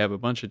probably have a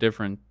bunch of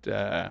different.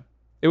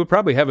 It would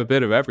probably have a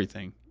bit of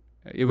everything.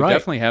 It would Right.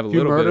 definitely have a Few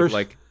little murders.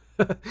 bit of like.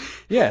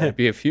 Yeah, it'd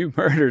be a few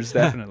murders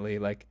definitely.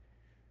 Like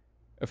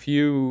a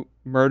few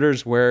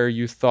murders where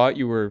you thought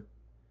you were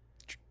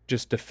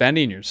just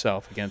defending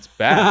yourself against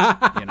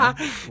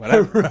bats.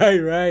 Whatever.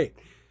 Right.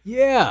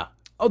 Yeah.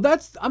 Oh,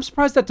 I'm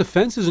surprised that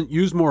defense isn't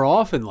used more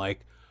often.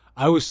 Like,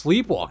 I was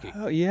sleepwalking.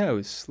 Oh yeah, I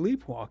was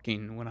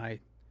sleepwalking when I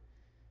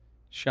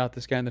shot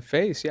this guy in the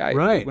face. Yeah,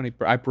 Right. When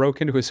I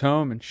broke into his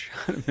home and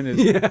shot him in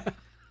his Yeah.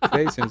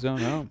 face in his own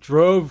home.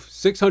 Drove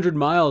 600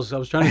 miles. I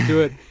was trying to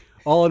do it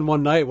all in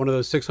one night. One of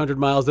those 600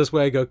 miles this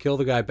way, go kill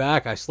the guy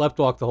back. I slept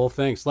walked the whole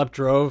thing. Slept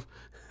drove.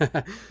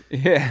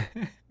 Yeah,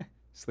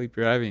 sleep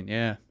driving.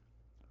 Yeah,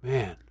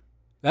 Man,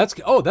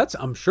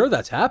 I'm sure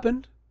that's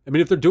happened. I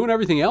mean, if they're doing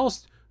everything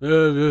else,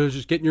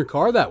 just get in your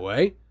car that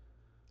way.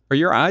 are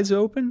your eyes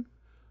open?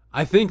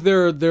 I think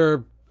they're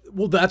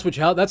well. That's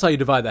how you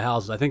divide the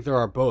houses. I think there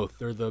are both.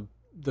 They're the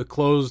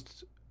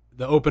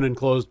open and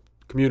closed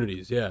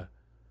communities. Yeah.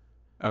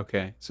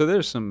 Okay, so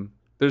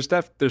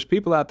there's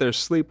people out there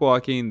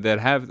sleepwalking that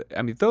have.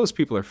 I mean, those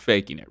people are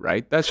faking it,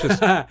 right? That's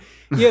just Yeah,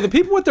 the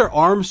people with their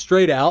arms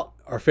straight out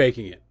are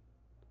faking it.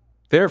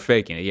 they're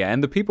faking it. Yeah,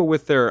 and the people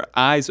with their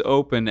eyes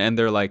open and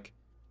they're like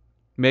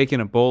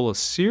making a bowl of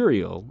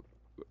cereal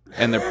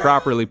and they're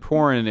properly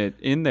pouring it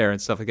in there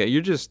and stuff like that.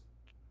 You just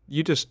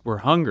were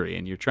hungry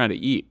and you're trying to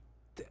eat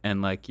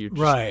and like you're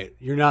just, Right.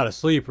 You're not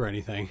asleep or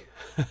anything.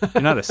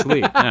 You're not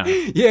asleep. No.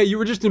 Yeah, you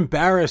were just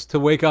embarrassed to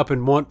wake up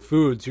and want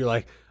food. So you're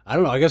like, I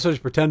don't know. I guess I'll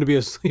just pretend to be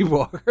a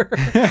sleepwalker.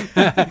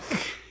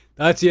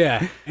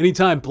 Yeah.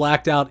 Anytime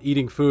blacked out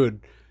eating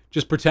food,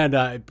 just pretend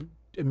I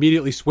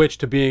immediately switch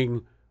to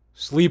being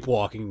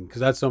sleepwalking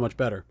because that's so much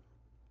better.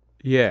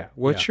 Yeah.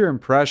 What's Yeah. your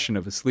impression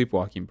of a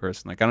sleepwalking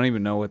person? Like I don't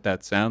even know what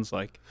that sounds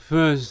like.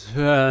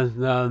 Okay,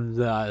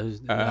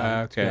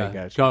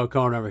 gotcha.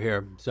 Going over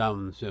here.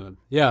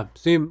 Yeah,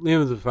 leave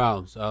them the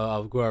phones.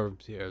 I'll go over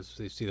here,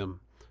 see them.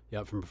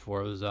 Yeah, from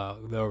before. It was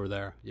they're over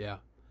there. Yeah,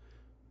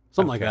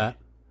 something like Okay. that.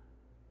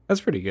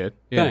 That's pretty good.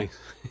 Yeah.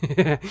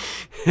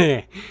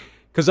 Thanks.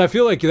 Because I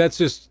feel like that's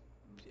just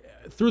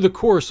through the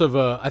course of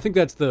I think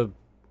that's the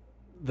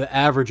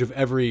average of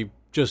every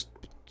just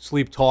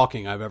sleep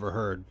talking I've ever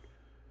heard.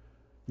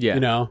 Yeah.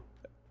 You know,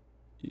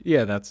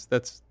 Yeah, that's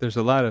there's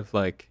a lot of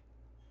like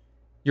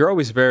you're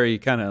always very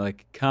kind of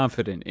like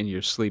confident in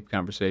your sleep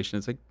conversation.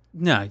 It's like,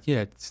 no,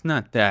 yeah, it's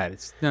not that.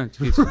 It's not.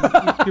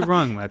 You're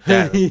wrong about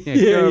that. Yeah,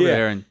 go over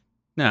there and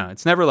no,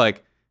 it's never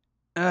like,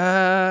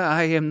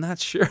 I am not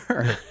sure.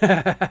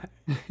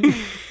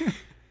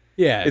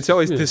 Yeah, it's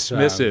always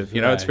dismissive.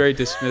 You know, it's very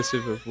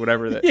dismissive of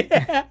whatever that.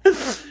 Yeah.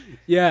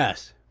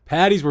 Yes,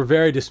 Patties were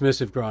very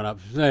dismissive growing up.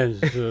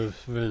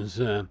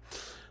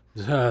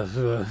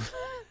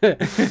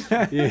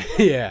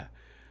 Yeah,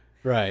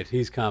 right.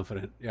 He's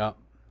confident. Yeah.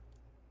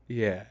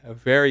 Yeah, a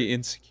very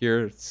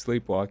insecure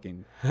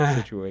sleepwalking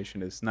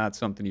situation is not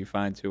something you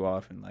find too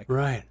often. Like,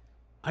 right.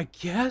 I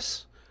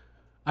guess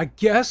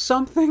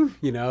something.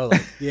 You know,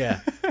 like, yeah.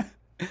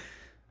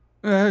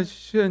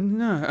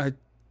 No,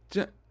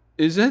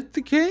 is that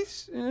the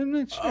case? I'm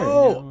not sure.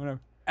 Oh, whatever.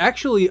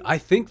 Actually, I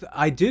think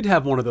I did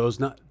have one of those.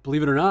 Not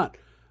believe it or not.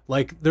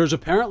 Like, there's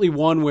apparently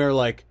one where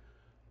like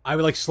I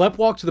would like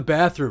sleptwalk to the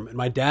bathroom, and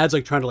my dad's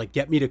like trying to like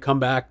get me to come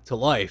back to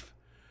life,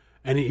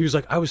 and he was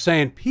like, I was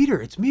saying, Peter,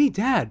 it's me,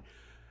 Dad,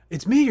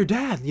 it's me, your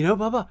dad, you know,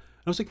 blah blah. And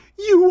I was like,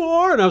 you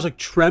are, and I was like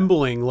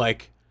trembling,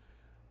 like,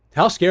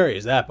 how scary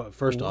is that? But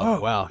first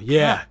off, wow,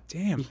 yeah, God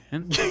damn,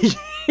 man,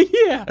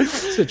 yeah,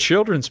 it's a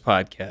children's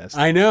podcast.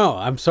 I know.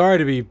 I'm sorry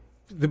to be.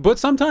 But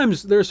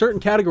sometimes there are certain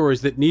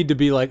categories that need to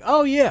be like,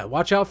 oh, yeah,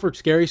 watch out for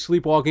scary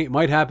sleepwalking. It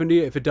might happen to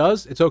you. If it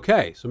does, it's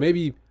okay. So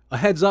maybe a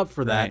heads up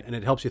for that, Right. and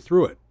it helps you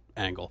through it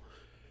angle.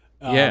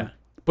 Yeah.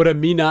 But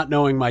me not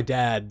knowing my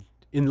dad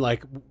in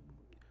like,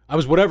 I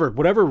was whatever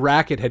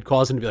racket had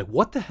caused him to be like,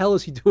 what the hell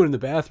is he doing in the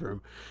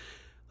bathroom?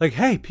 Like,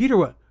 hey, Peter,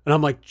 what? And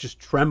I'm like just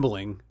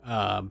trembling.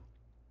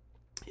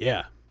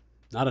 Yeah,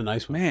 not a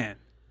nice one. Man,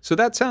 so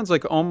that sounds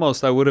like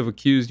almost I would have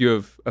accused you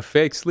of a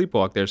fake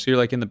sleepwalk there. So you're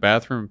like in the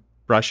bathroom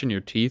brushing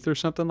your teeth or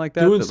something like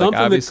that? Doing That, something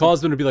like, that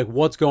caused them to be like,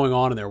 what's going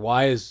on in there?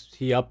 Why is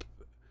he up?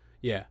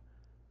 Yeah.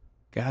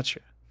 Gotcha.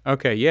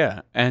 Okay,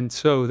 yeah. And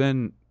so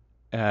then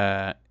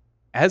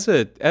as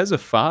a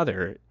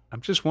father,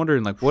 I'm just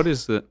wondering like what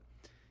is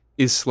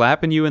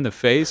slapping you in the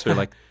face or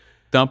like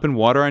dumping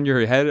water on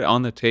your head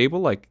on the table?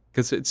 Like,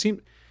 because it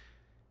seemed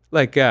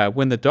like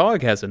when the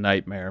dog has a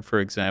nightmare, for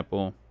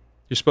example,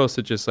 you're supposed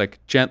to just like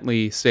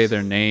gently say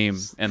their name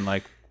and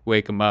like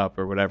wake them up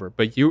or whatever.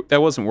 But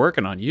that wasn't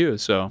working on you,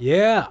 so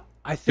Yeah.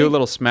 I think do a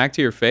little smack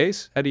to your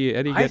face. How do you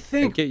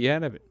get you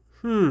out of it?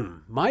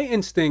 my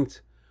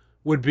instinct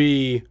would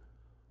be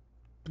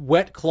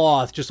wet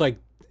cloth, just like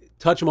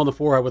touch him on the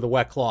forehead with a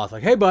wet cloth,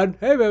 like, hey bud,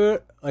 hey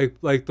baby,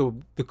 like the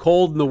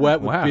cold and the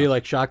wet would Wow. be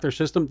like shock their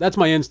system. That's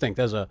my instinct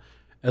as a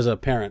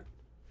parent,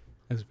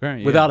 As a parent,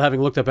 yeah. without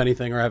having looked up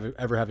anything or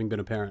ever having been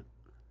a parent.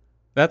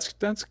 That's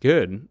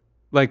good.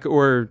 Like,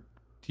 or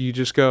do you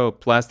just go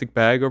plastic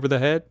bag over the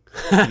head?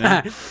 You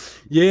know?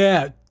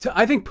 Yeah,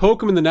 I think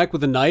poke him in the neck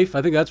with a knife.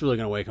 I think that's really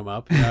going to wake him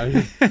up. You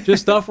know?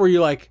 Just stuff where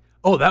you're like,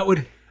 oh, that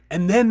would,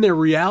 and then their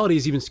reality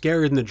is even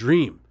scarier than the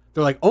dream.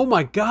 They're like, oh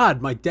my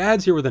God, my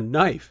dad's here with a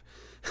knife.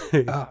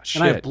 Oh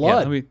shit! And I have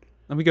blood. Yeah,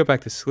 let me go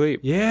back to sleep.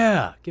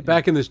 Yeah, get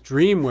back in this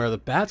dream where the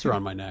bats are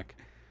on my neck.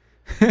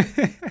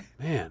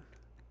 Man.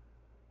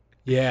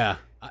 Yeah.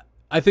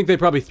 I think they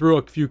probably threw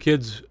a few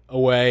kids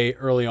away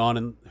early on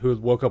and who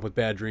woke up with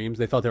bad dreams.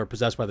 They thought they were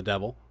possessed by the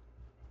devil.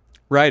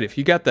 Right. If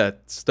you got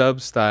that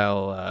Stubbs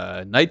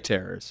style night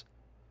terrors,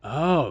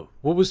 Oh,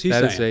 what was he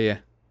that saying? is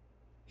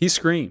he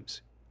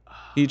screams.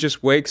 He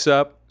just wakes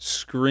up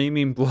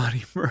screaming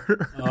bloody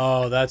murder.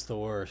 Oh, that's the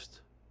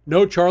worst.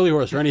 No Charlie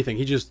horse or anything.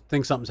 He just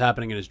thinks something's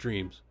happening in his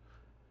dreams.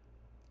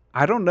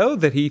 I don't know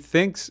that he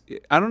thinks.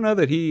 I don't know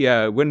that he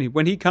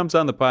when he comes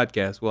on the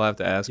podcast, we'll have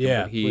to ask him.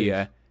 Yeah, But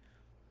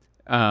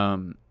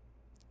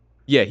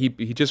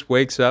he just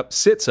wakes up,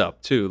 sits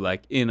up too,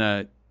 like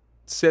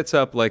sits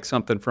up like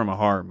something from a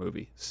horror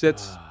movie.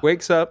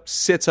 Wakes up,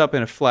 sits up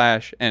in a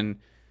flash, and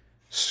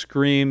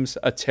screams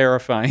a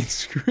terrifying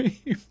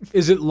scream.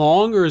 Is it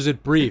long or is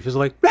it brief? Is it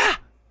like, ah!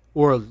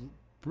 Or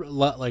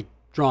like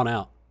drawn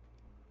out?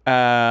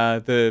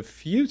 The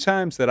few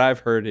times that I've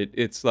heard it,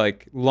 it's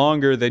like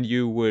longer than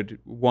you would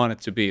want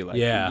it to be. Like,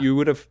 Yeah. you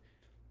would have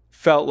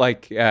felt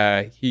like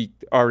he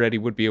already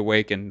would be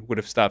awake and would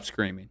have stopped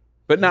screaming,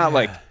 but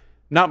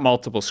not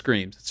multiple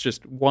screams. It's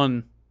just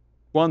one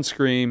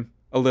scream,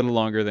 a little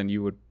longer than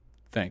you would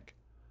think.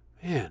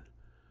 Man,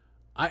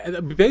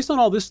 based on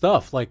all this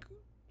stuff, like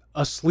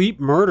asleep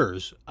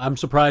murders, I'm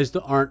surprised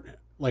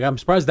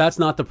that's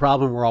not the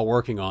problem we're all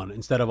working on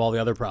instead of all the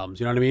other problems.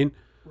 You know what I mean?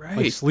 Right.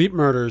 Like sleep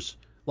murders,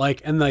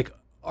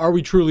 are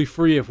we truly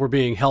free if we're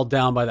being held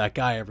down by that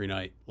guy every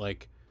night?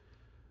 Like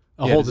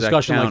a whole does that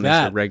discussion like count as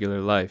that. a regular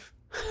life.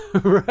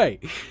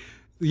 Right.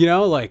 You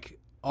know, like,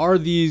 are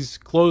these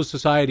closed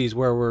societies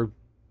where we're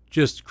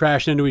just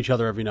crashing into each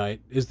other every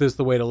night? Is this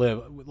the way to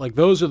live? Like,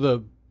 those are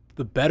the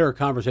better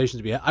conversations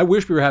to be had. I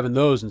wish we were having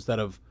those instead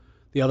of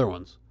the other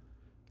ones.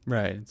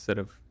 Right. Instead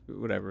of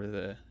whatever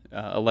the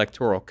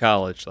electoral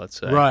college, let's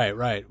say. Right.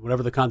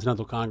 Whatever the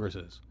Continental Congress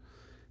is.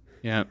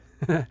 Yeah.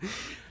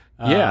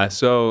 Yeah.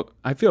 So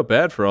I feel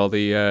bad for all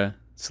the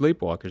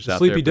sleepwalkers out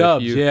Sleepy there.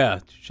 Dubs, yeah.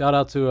 Shout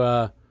out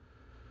to,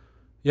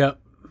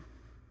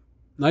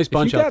 nice If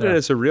bunch you out got there. it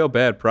as a real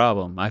bad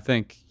problem, I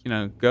think,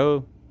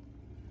 go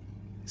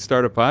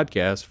start a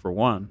podcast for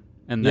one,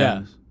 and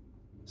then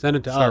Send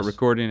it to start us.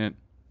 recording it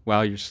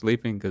while you're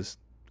sleeping, because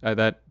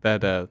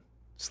that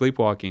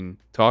sleepwalking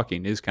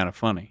talking is kind of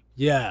funny.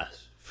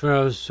 Yes.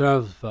 Yeah.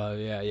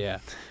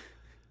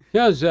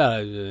 Yes, yeah,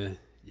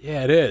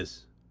 it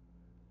is.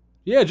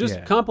 Yeah,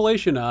 just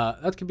compilation.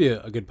 That could be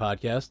a good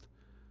podcast.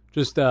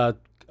 Just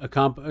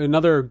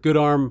another good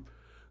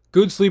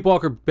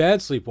sleepwalker,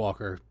 bad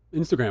sleepwalker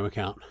Instagram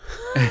account.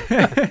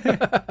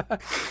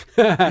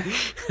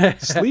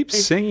 Sleep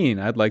singing,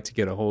 I'd like to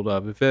get a hold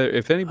of.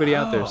 If anybody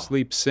out there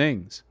sleep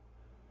sings.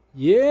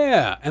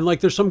 Yeah, and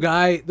like there's some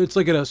guy that's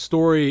like a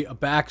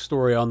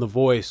backstory on The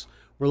Voice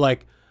where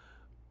like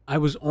I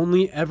was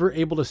only ever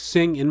able to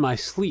sing in my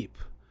sleep.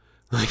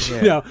 Like,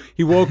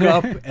 he woke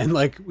up and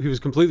like he was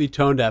completely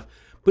tone deaf.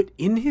 But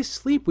in his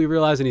sleep, we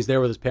realized, and he's there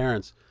with his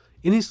parents.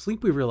 In his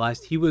sleep, we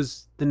realized he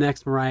was the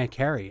next Mariah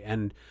Carey,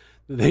 and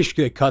they should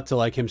get cut to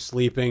like him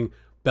sleeping,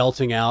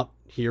 belting out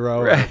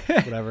 "Hero" or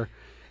whatever.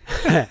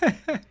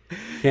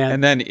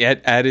 And then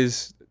at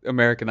his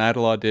American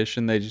Idol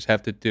audition, they just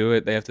have to do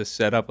it. They have to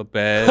set up a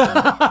bed,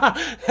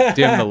 and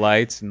dim the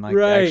lights, and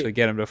actually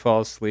get him to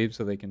fall asleep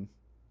so he can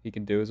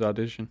do his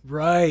audition.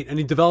 Right, and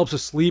he develops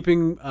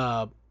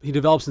he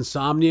develops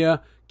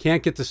insomnia,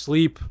 can't get to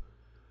sleep.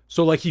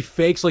 So like he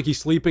fakes like he's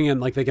sleeping,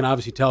 and like they can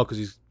obviously tell because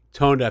he's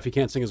tone deaf. He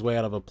can't sing his way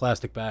out of a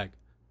plastic bag.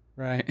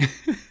 Right.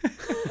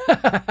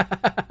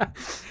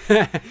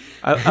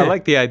 I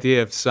like the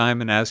idea of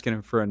Simon asking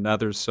him for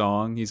another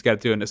song. He's got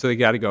to do it, so they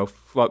got to go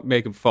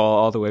make him fall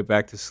all the way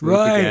back to sleep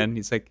again.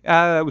 He's like,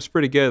 that was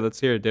pretty good.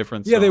 Let's hear a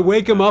different song. Yeah, they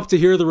wake him up to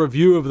hear the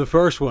review of the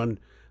first one.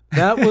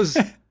 That was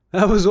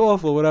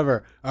awful.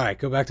 Whatever. All right,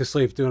 go back to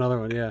sleep. Do another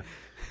one. Yeah.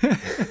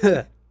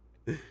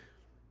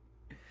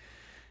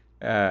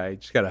 You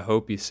just gotta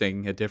hope he's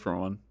singing a different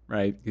one,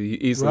 right? You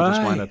easily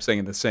just wind up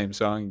singing the same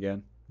song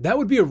again. That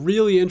would be a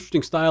really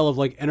interesting style of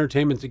like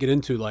entertainment to get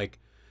into, like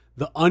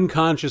the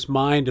unconscious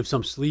mind of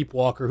some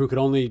sleepwalker who could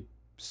only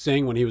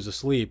sing when he was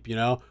asleep.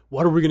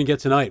 What are we gonna get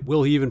tonight?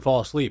 Will he even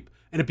fall asleep?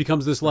 And it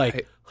becomes this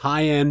like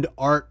high-end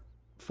art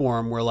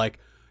form where like,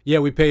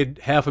 we paid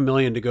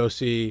 $500,000 to go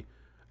see,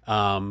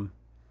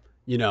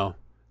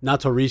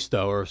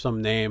 Natoristo or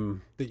some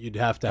name that you'd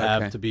have to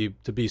have to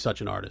be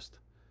such an artist.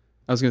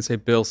 I was going to say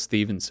Bill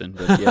Stevenson,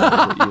 but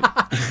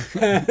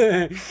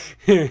yeah.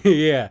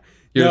 Yeah.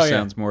 Yours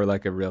sounds more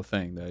like a real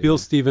thing, though. Bill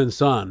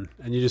Stevenson.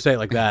 And you just say it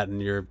like that,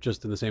 and you're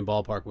just in the same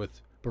ballpark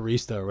with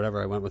Barista or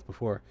whatever I went with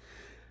before.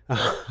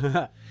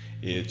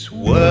 It's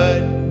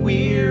what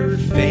we're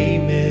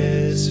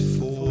famous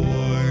for.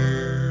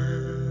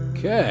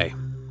 Okay.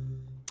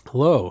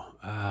 Hello.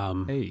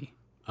 Hey.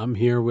 I'm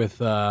here with,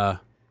 I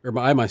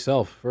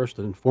myself, first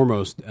and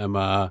foremost, I'm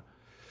a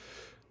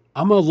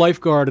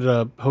lifeguard at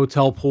a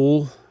hotel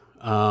pool.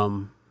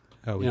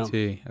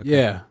 Okay.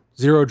 Yeah,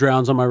 0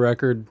 drowns on my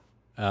record.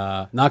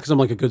 Not because I'm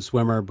like a good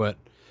swimmer, but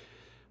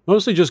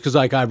mostly just because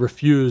like I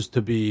refuse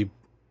to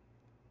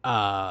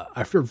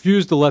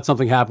let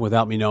something happen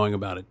without me knowing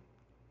about it.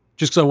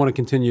 Just because I want to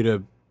continue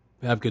to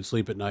have good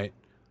sleep at night.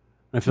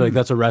 And I feel like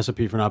that's a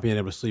recipe for not being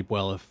able to sleep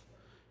well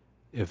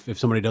if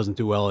somebody doesn't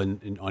do well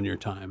on your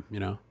time.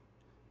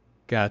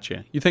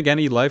 Gotcha. You think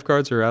any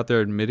lifeguards are out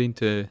there admitting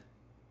to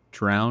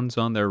drowns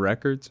on their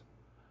records?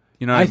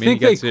 You know what I mean?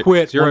 think they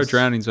quit. 0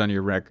 drownings on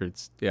your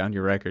records. Yeah, on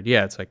your record.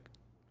 Yeah, it's like,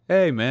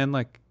 hey man,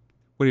 like,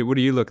 what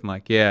are you looking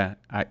like? Yeah,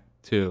 I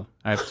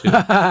have 2.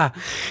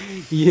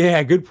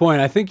 Yeah, good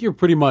point. I think you're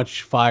pretty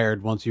much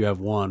fired once you have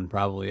 1,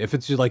 probably. If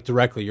it's just like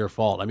directly your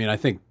fault. I mean, I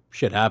think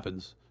shit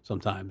happens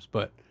sometimes,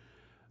 but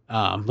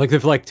like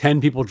if like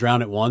 10 people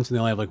drown at once and they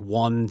only have like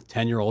 1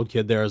 10-year-old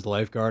kid there as the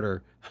lifeguard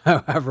or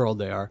however old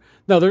they are.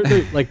 No, they're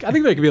like, I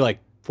think they could be like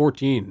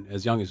 14,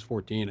 as young as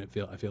 14. I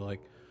feel like.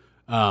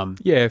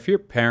 If your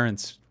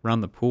parents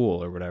run the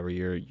pool or whatever,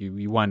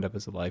 you wind up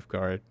as a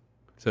lifeguard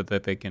so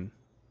that they can,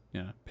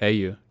 pay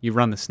you. You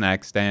run the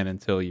snack stand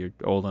until you're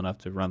old enough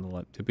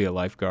to be a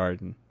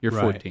lifeguard, and you're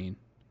 14.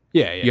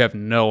 Yeah. You have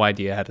no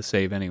idea how to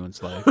save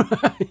anyone's life.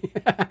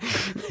 I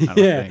don't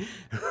think.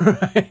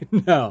 Right.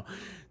 No,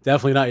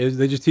 definitely not.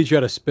 They just teach you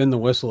how to spin the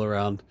whistle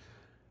around.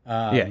 You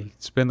can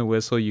spin the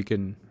whistle. You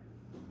can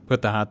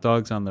put the hot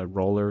dogs on the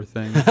roller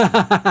thing.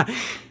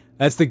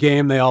 That's the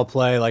game they all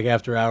play, like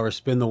after hours,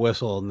 spin the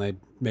whistle, and they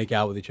make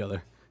out with each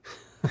other.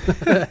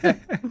 But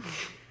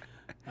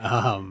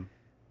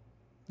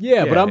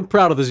I'm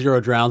proud of the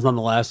 0 drowns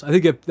nonetheless. I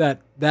think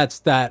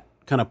that's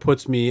kind of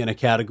puts me in a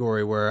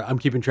category where I'm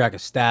keeping track of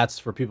stats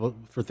for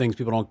things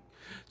people don't.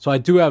 So I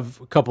do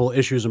have a couple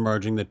issues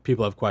emerging that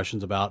people have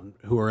questions about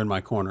who are in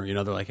my corner.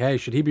 They're like, hey,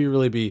 should he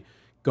really be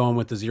going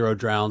with the 0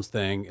 drowns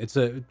thing?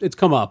 It's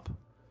come up.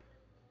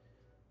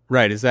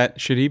 Right.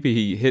 Should he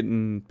be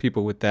hitting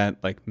people with that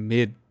like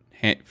mid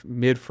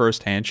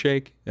first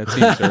handshake? That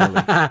seems early.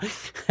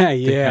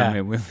 Yeah. To come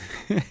in with.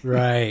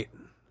 Right.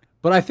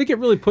 But I think it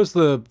really puts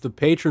the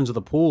patrons of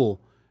the pool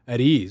at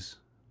ease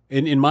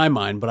in my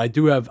mind. But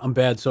I'm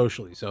bad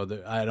socially,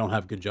 so I don't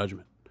have good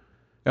judgment.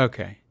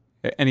 Okay.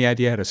 Any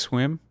idea how to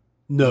swim?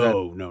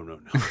 No.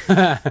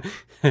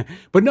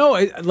 But no,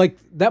 like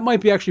that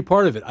might be actually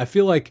part of it. I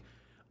feel like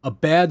a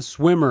bad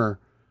swimmer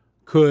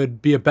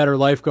could be a better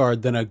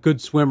lifeguard than a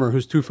good swimmer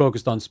who's too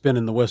focused on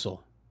spinning the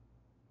whistle.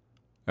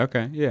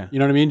 Okay, yeah. You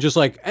know what I mean? Just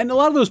like, and a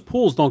lot of those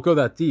pools don't go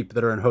that deep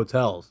that are in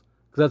hotels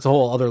because that's a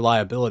whole other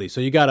liability. So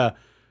you got a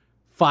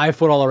 5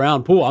 foot all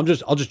around pool. I'll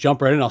just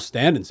jump right in. I'll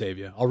stand and save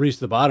you. I'll reach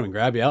to the bottom and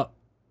grab you out.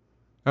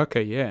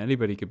 Okay, yeah.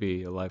 Anybody could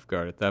be a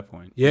lifeguard at that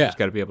point. Yeah. You just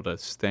got to be able to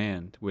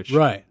stand, which...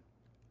 Right.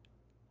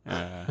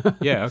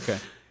 Yeah, okay.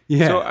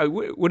 Yeah. So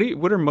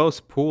what are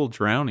most pool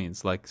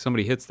drownings? Like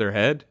somebody hits their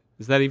head?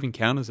 Does that even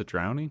count as a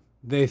drowning?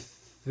 I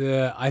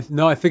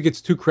think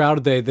it's too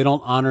crowded. They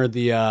don't honor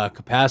the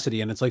capacity,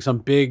 and it's like some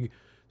big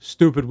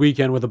stupid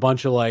weekend with a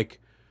bunch of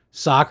like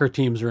soccer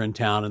teams are in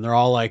town, and they're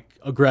all like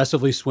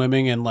aggressively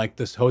swimming, and like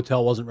this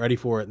hotel wasn't ready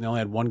for it, and they only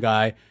had one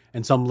guy,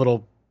 and some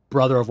little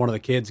brother of one of the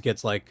kids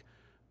gets like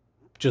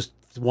just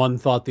one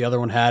thought the other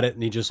one had it,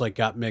 and he just like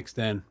got mixed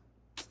in.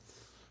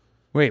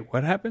 Wait,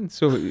 what happened?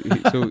 So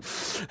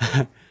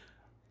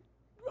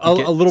a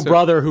little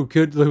brother who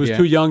was Yeah.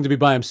 too young to be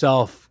by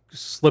himself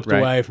slipped Right.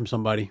 away from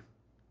somebody.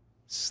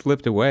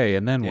 slipped away,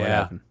 and then what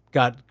happened?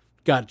 Got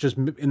just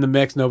in the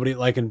mix. Nobody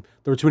like, and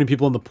there were too many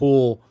people in the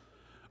pool,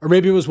 or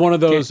maybe it was one of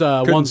those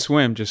Couldn't ones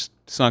swim, just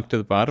sunk to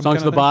the bottom. sunk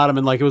to the bottom,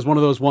 and like it was one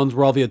of those ones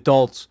where all the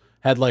adults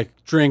had like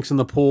drinks in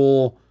the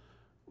pool.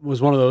 It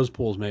was one of those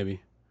pools,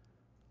 maybe.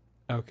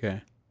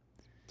 Okay.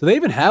 Do they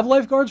even have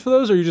lifeguards for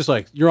those, or are you just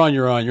like you're on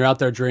your own? You're out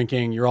there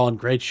drinking. You're all in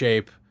great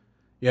shape.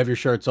 You have your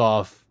shirts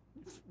off.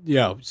 You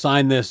know,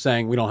 sign this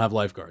saying we don't have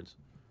lifeguards.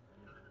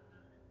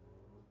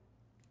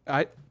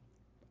 I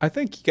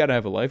think you got to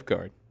have a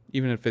lifeguard,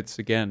 even if it's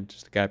again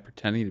just a guy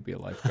pretending to be a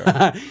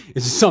lifeguard.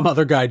 It's some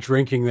other guy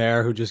drinking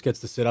there who just gets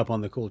to sit up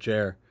on the cool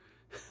chair.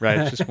 Right,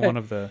 it's just one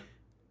of the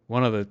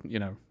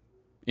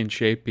in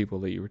shape people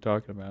that you were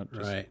talking about.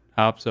 Just Right.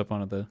 hops up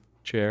onto the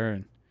chair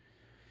and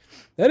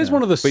That is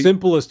one of the But-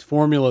 simplest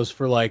formulas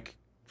for like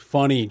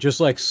funny, just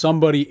like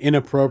somebody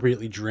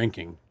inappropriately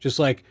drinking. Just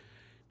like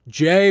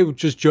Jay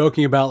just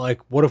joking about like,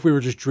 what if we were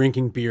just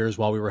drinking beers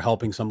while we were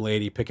helping some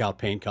lady pick out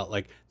paint cut?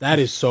 Like that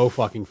is so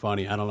fucking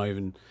funny. I don't know,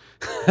 even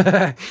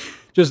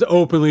just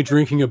openly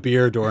drinking a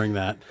beer during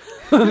that.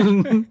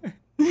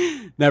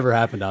 Never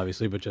happened,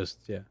 obviously, but just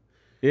yeah.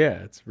 yeah,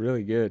 it's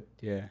really good.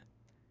 Yeah,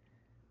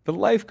 the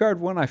lifeguard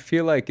one I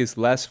feel like is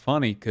less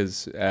funny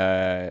because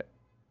that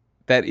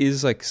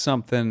is like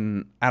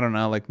something I don't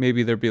know. Like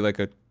maybe there'd be like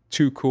a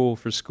too cool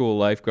for school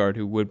lifeguard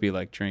who would be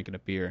like drinking a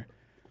beer.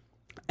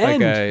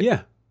 And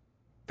Like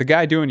the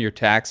guy doing your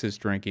taxes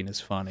drinking is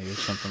funny or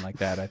something like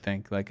that. I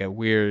think like a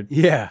weird.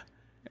 yeah.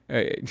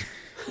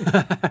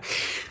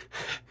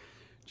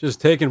 Just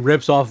taking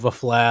rips off of a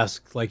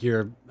flask like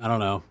you're, I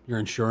don't know, your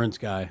insurance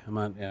guy. I'm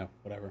not, yeah,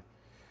 whatever.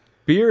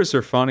 Beers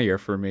are funnier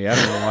for me. I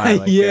don't know why.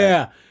 Like,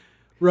 yeah,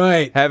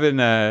 right. having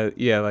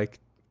like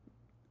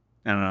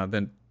I don't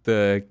know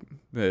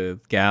the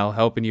gal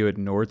helping you at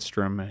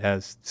Nordstrom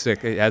has a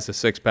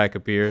 6-pack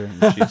of beer and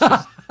she's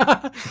just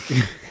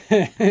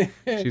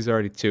she's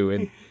already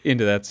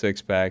into that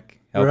 6-pack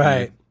helping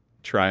Right. you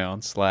try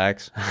on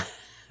slacks.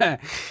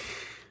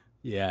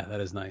 Yeah,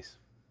 that is nice.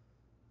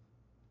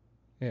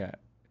 Yeah.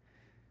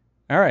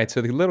 All right,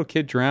 so the little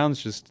kid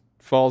drowns, just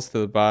falls to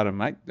the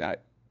bottom. I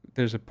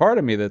there's a part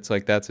of me that's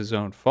like that's his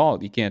own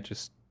fault. You can't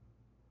just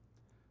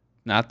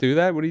not do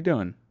that. What are you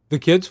doing? The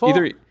kid's fault?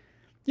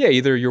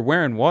 Either you're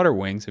wearing water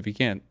wings if you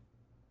can't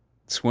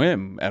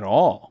swim at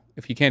all.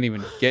 If you can't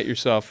even get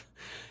yourself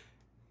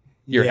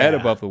your head Yeah.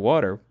 above the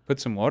water, put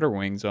some water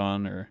wings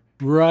on or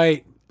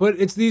Right. But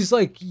it's these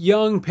like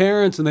young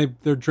parents and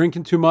they're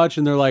drinking too much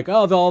and they're like,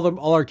 oh,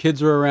 all our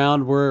kids are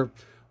around. We're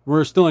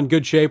still in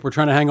good shape. We're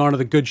trying to hang on to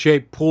the good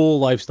shape pool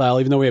lifestyle,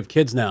 even though we have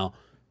kids now,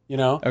 you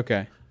know?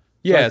 okay.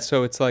 Yeah,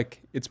 so it's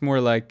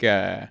more like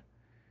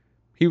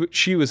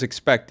she was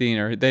expecting,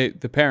 or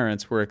the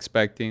parents were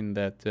expecting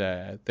that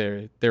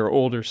their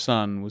older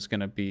son was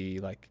going to be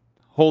like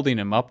holding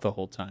him up the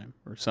whole time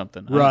or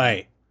something. I don't know.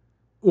 Right.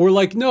 Or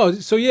like, no.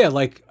 So yeah,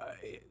 like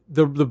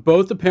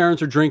both the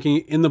parents are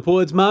drinking in the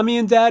pool. It's mommy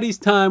and daddy's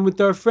time with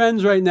our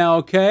friends right now.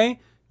 Okay.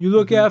 You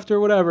look after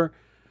whatever.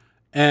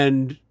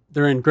 And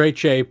they're in great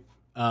shape.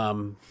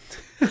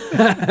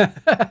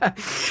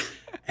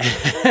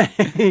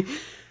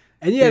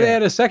 And yeah, they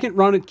had a second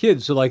run at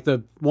kids. So like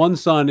the one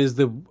son is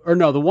the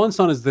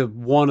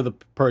one of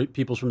the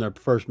peoples from their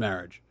first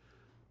marriage.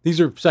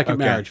 These are second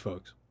Okay. marriage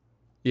folks.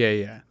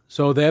 Yeah.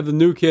 So they have the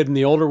new kid and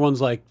the older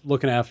one's like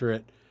looking after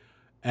it.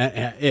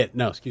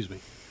 Excuse me.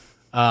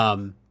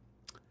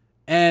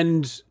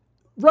 And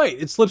right,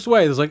 it slips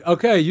away. It's like,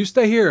 okay, you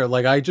stay here.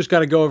 Like I just got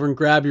to go over and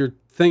grab your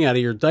thing out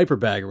of your diaper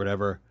bag or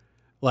whatever.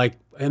 Like,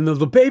 and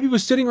the baby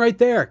was sitting right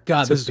there.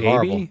 God, this is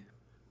horrible.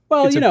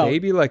 Well, It's you a know,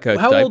 baby, like a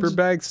how diaper old's-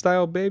 bag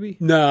style baby?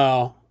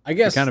 No, I The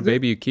guess kind of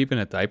baby you keep in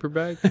a diaper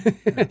bag?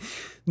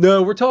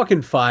 No, we're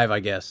talking 5, I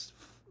guess,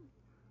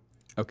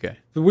 Okay.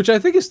 which I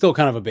think is still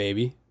kind of a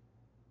baby.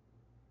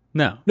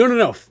 No.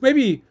 No.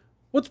 Maybe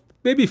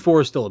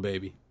 4 is still a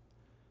baby.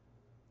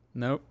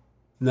 Nope.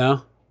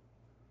 No,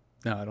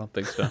 No, I don't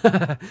think so.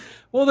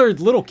 Well, they're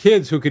little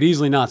kids who could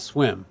easily not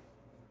swim.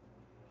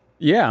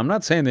 Yeah, I'm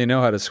not saying they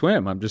know how to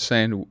swim. I'm just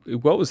saying,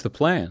 what was the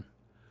plan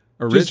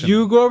originally? Just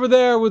you go over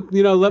there with,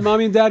 let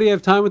mommy and daddy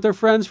have time with their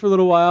friends for a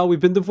little while. We've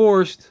been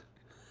divorced.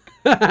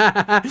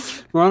 We're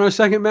on our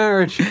second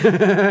marriage.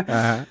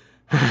 Uh-huh.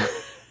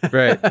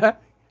 Right.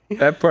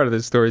 That part of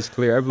the story is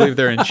clear. I believe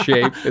they're in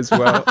shape as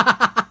well.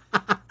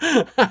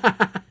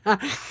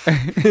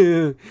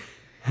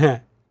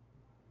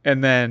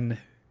 And then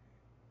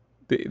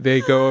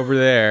they go over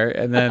there,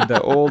 and then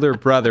the older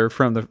brother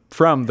from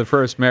the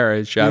first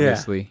marriage,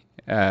 obviously,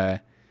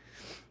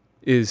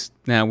 is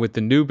now with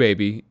the new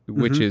baby,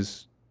 which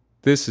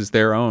this is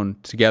their own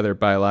together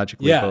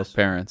biologically, both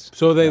parents.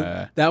 So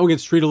that one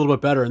gets treated a little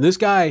bit better. And this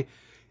guy,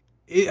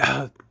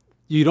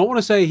 you don't want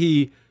to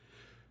say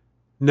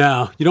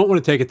no, you don't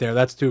want to take it there.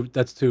 That's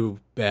too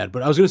bad.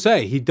 But I was going to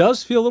say, he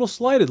does feel a little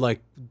slighted,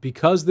 like,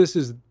 because this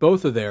is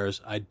both of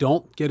theirs, I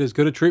don't get as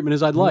good a treatment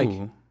as I'd like.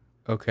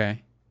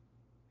 Okay.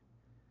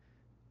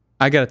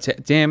 I gotta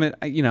damn it,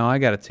 I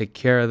gotta take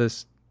care of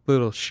this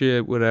little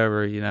shit,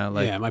 whatever,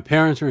 Yeah, my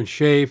parents are in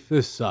shape.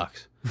 This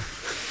sucks.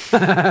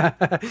 And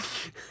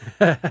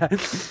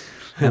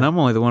I'm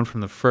only the one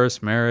from the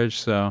first marriage,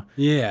 so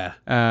yeah.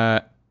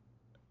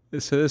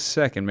 So this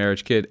second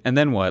marriage kid, and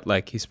then what?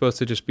 Like, he's supposed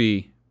to just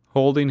be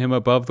holding him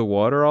above the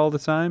water all the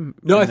time?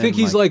 No, I think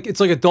he's like,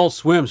 it's like Adult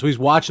Swim, so he's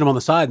watching him on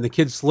the side, and the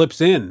kid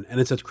slips in, and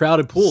it's a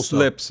crowded pool.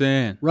 Slips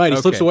in. Right, he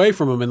slips away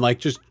from him and like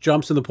just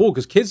jumps in the pool,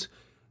 because kids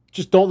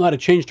just don't know how to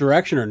change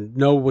direction or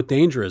know what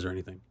danger is or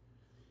anything.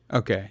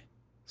 Okay.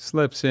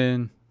 Slips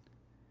in.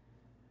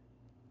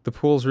 The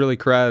pool's really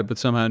crowded, but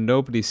somehow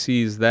nobody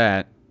sees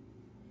that.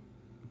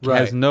 Right.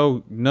 Has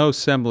no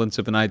semblance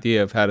of an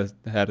idea of how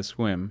to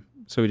swim,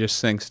 so he just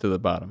sinks to the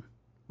bottom.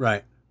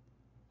 Right.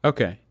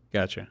 Okay.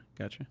 Gotcha.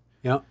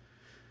 Yeah.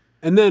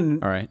 And then,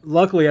 all right.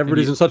 Luckily,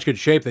 everybody's in such good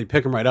shape, they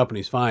pick him right up and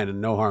he's fine and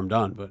no harm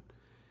done. But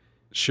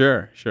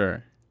Sure.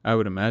 I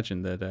would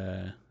imagine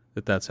that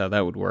that's how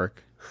that would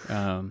work.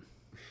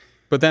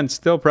 But then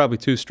still probably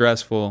too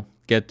stressful,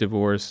 get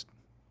divorced,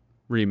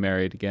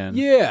 remarried again.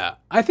 Yeah.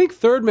 I think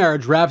third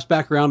marriage wraps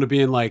back around to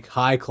being like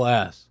high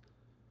class.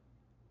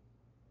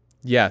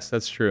 Yes,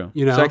 that's true.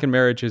 Second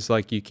marriage is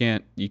like you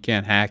can't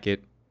hack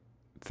it.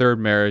 Third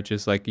marriage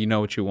is like you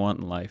know what you want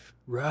in life.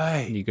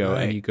 Right. And you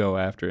go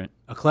after it.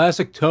 A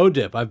classic toe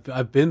dip.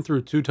 I've been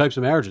through two types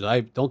of marriages.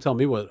 Don't tell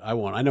me what I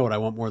want. I know what I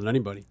want more than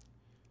anybody.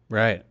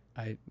 Right.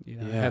 I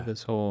have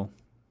this whole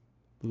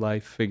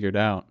life figured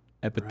out.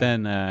 But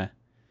then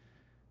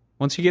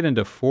once you get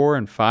into 4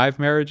 and 5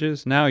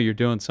 marriages, now you're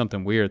doing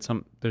something weird.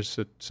 There's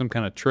some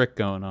kind of trick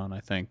going on, I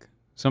think.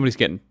 Somebody's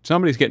getting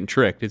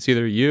tricked. It's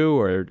either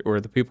you or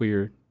the people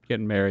you're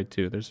getting married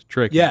to. There's a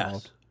trick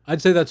involved. Yes.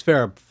 I'd say that's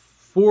fair.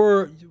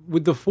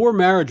 With the 4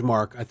 marriage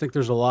mark, I think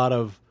there's a lot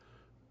of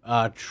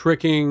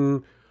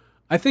tricking.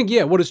 I think,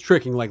 what is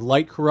tricking? Like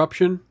light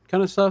corruption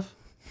kind of stuff?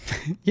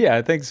 Yeah,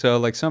 I think so.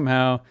 Like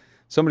somehow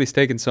somebody's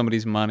taking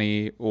somebody's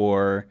money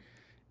or,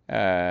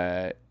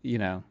 or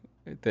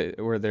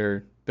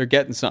they're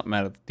getting something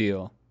out of the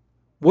deal.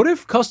 What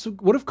if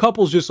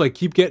couples just like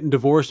keep getting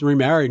divorced and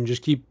remarried and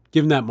just keep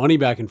giving that money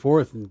back and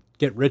forth and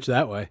get rich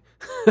that way?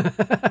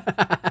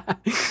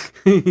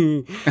 Wait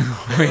a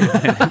minute.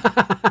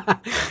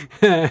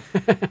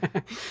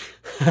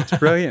 That's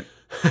brilliant.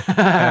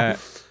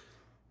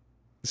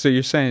 So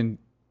you're saying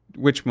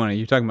which money?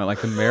 You're talking about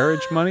like the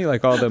marriage money,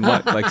 like all the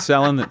like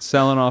selling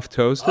off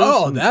toasters?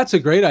 Oh, that's a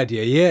great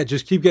idea. Yeah,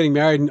 just keep getting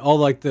married and all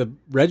like the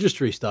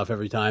registry stuff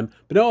every time.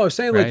 But no, I was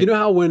saying like,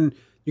 how when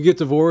you get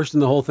divorced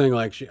and the whole thing,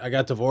 like I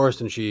got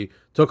divorced and she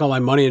took all my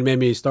money and made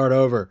me start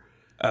over.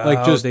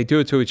 Like just they do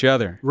it to each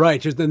other.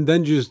 Right. Just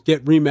then just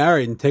get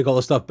remarried and take all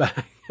the stuff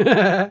back.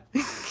 And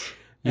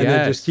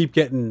then just keep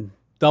getting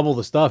double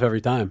the stuff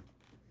every time.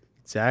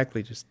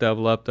 Exactly. Just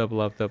double up.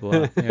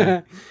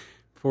 Yeah.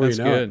 That's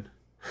good.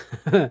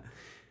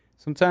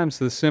 Sometimes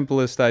the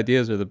simplest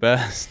ideas are the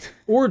best.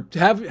 Or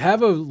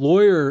have a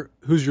lawyer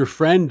who's your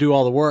friend do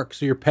all the work,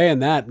 so you're paying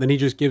that, and then he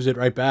just gives it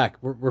right back.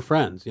 We're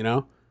friends,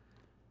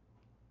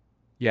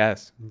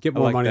 Yes. Get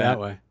more money that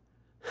way.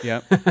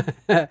 Yep.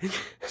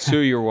 Sue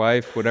your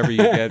wife, whatever you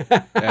get,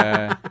 give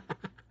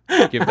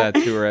that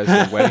to her as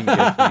a wedding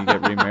gift when you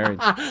get remarried.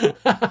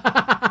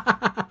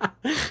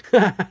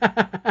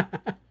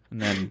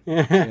 And then,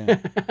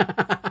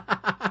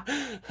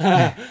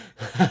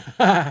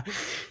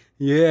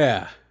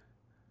 yeah.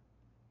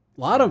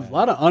 A lot of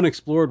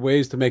unexplored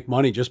ways to make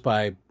money just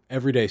by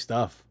everyday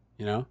stuff,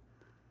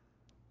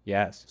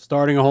 Yes.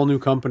 Starting a whole new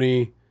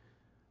company,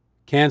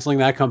 canceling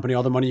that company,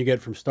 all the money you get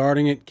from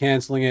starting it,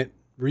 canceling it,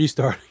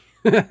 restarting.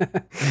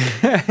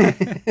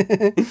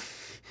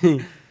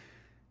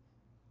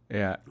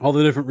 Yeah. All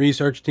the different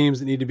research teams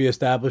that need to be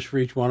established for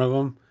each one of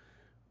them.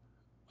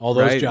 All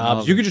those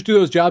jobs. You could just do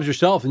those jobs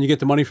yourself and you get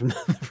the money from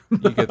them.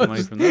 You get the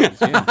money from those,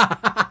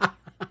 yeah.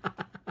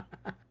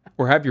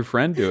 Or have your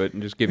friend do it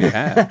and just give you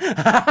half.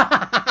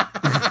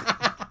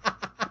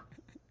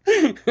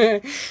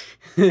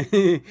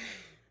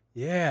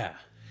 Yeah.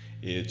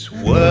 It's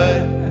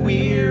what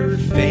we're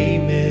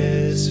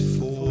famous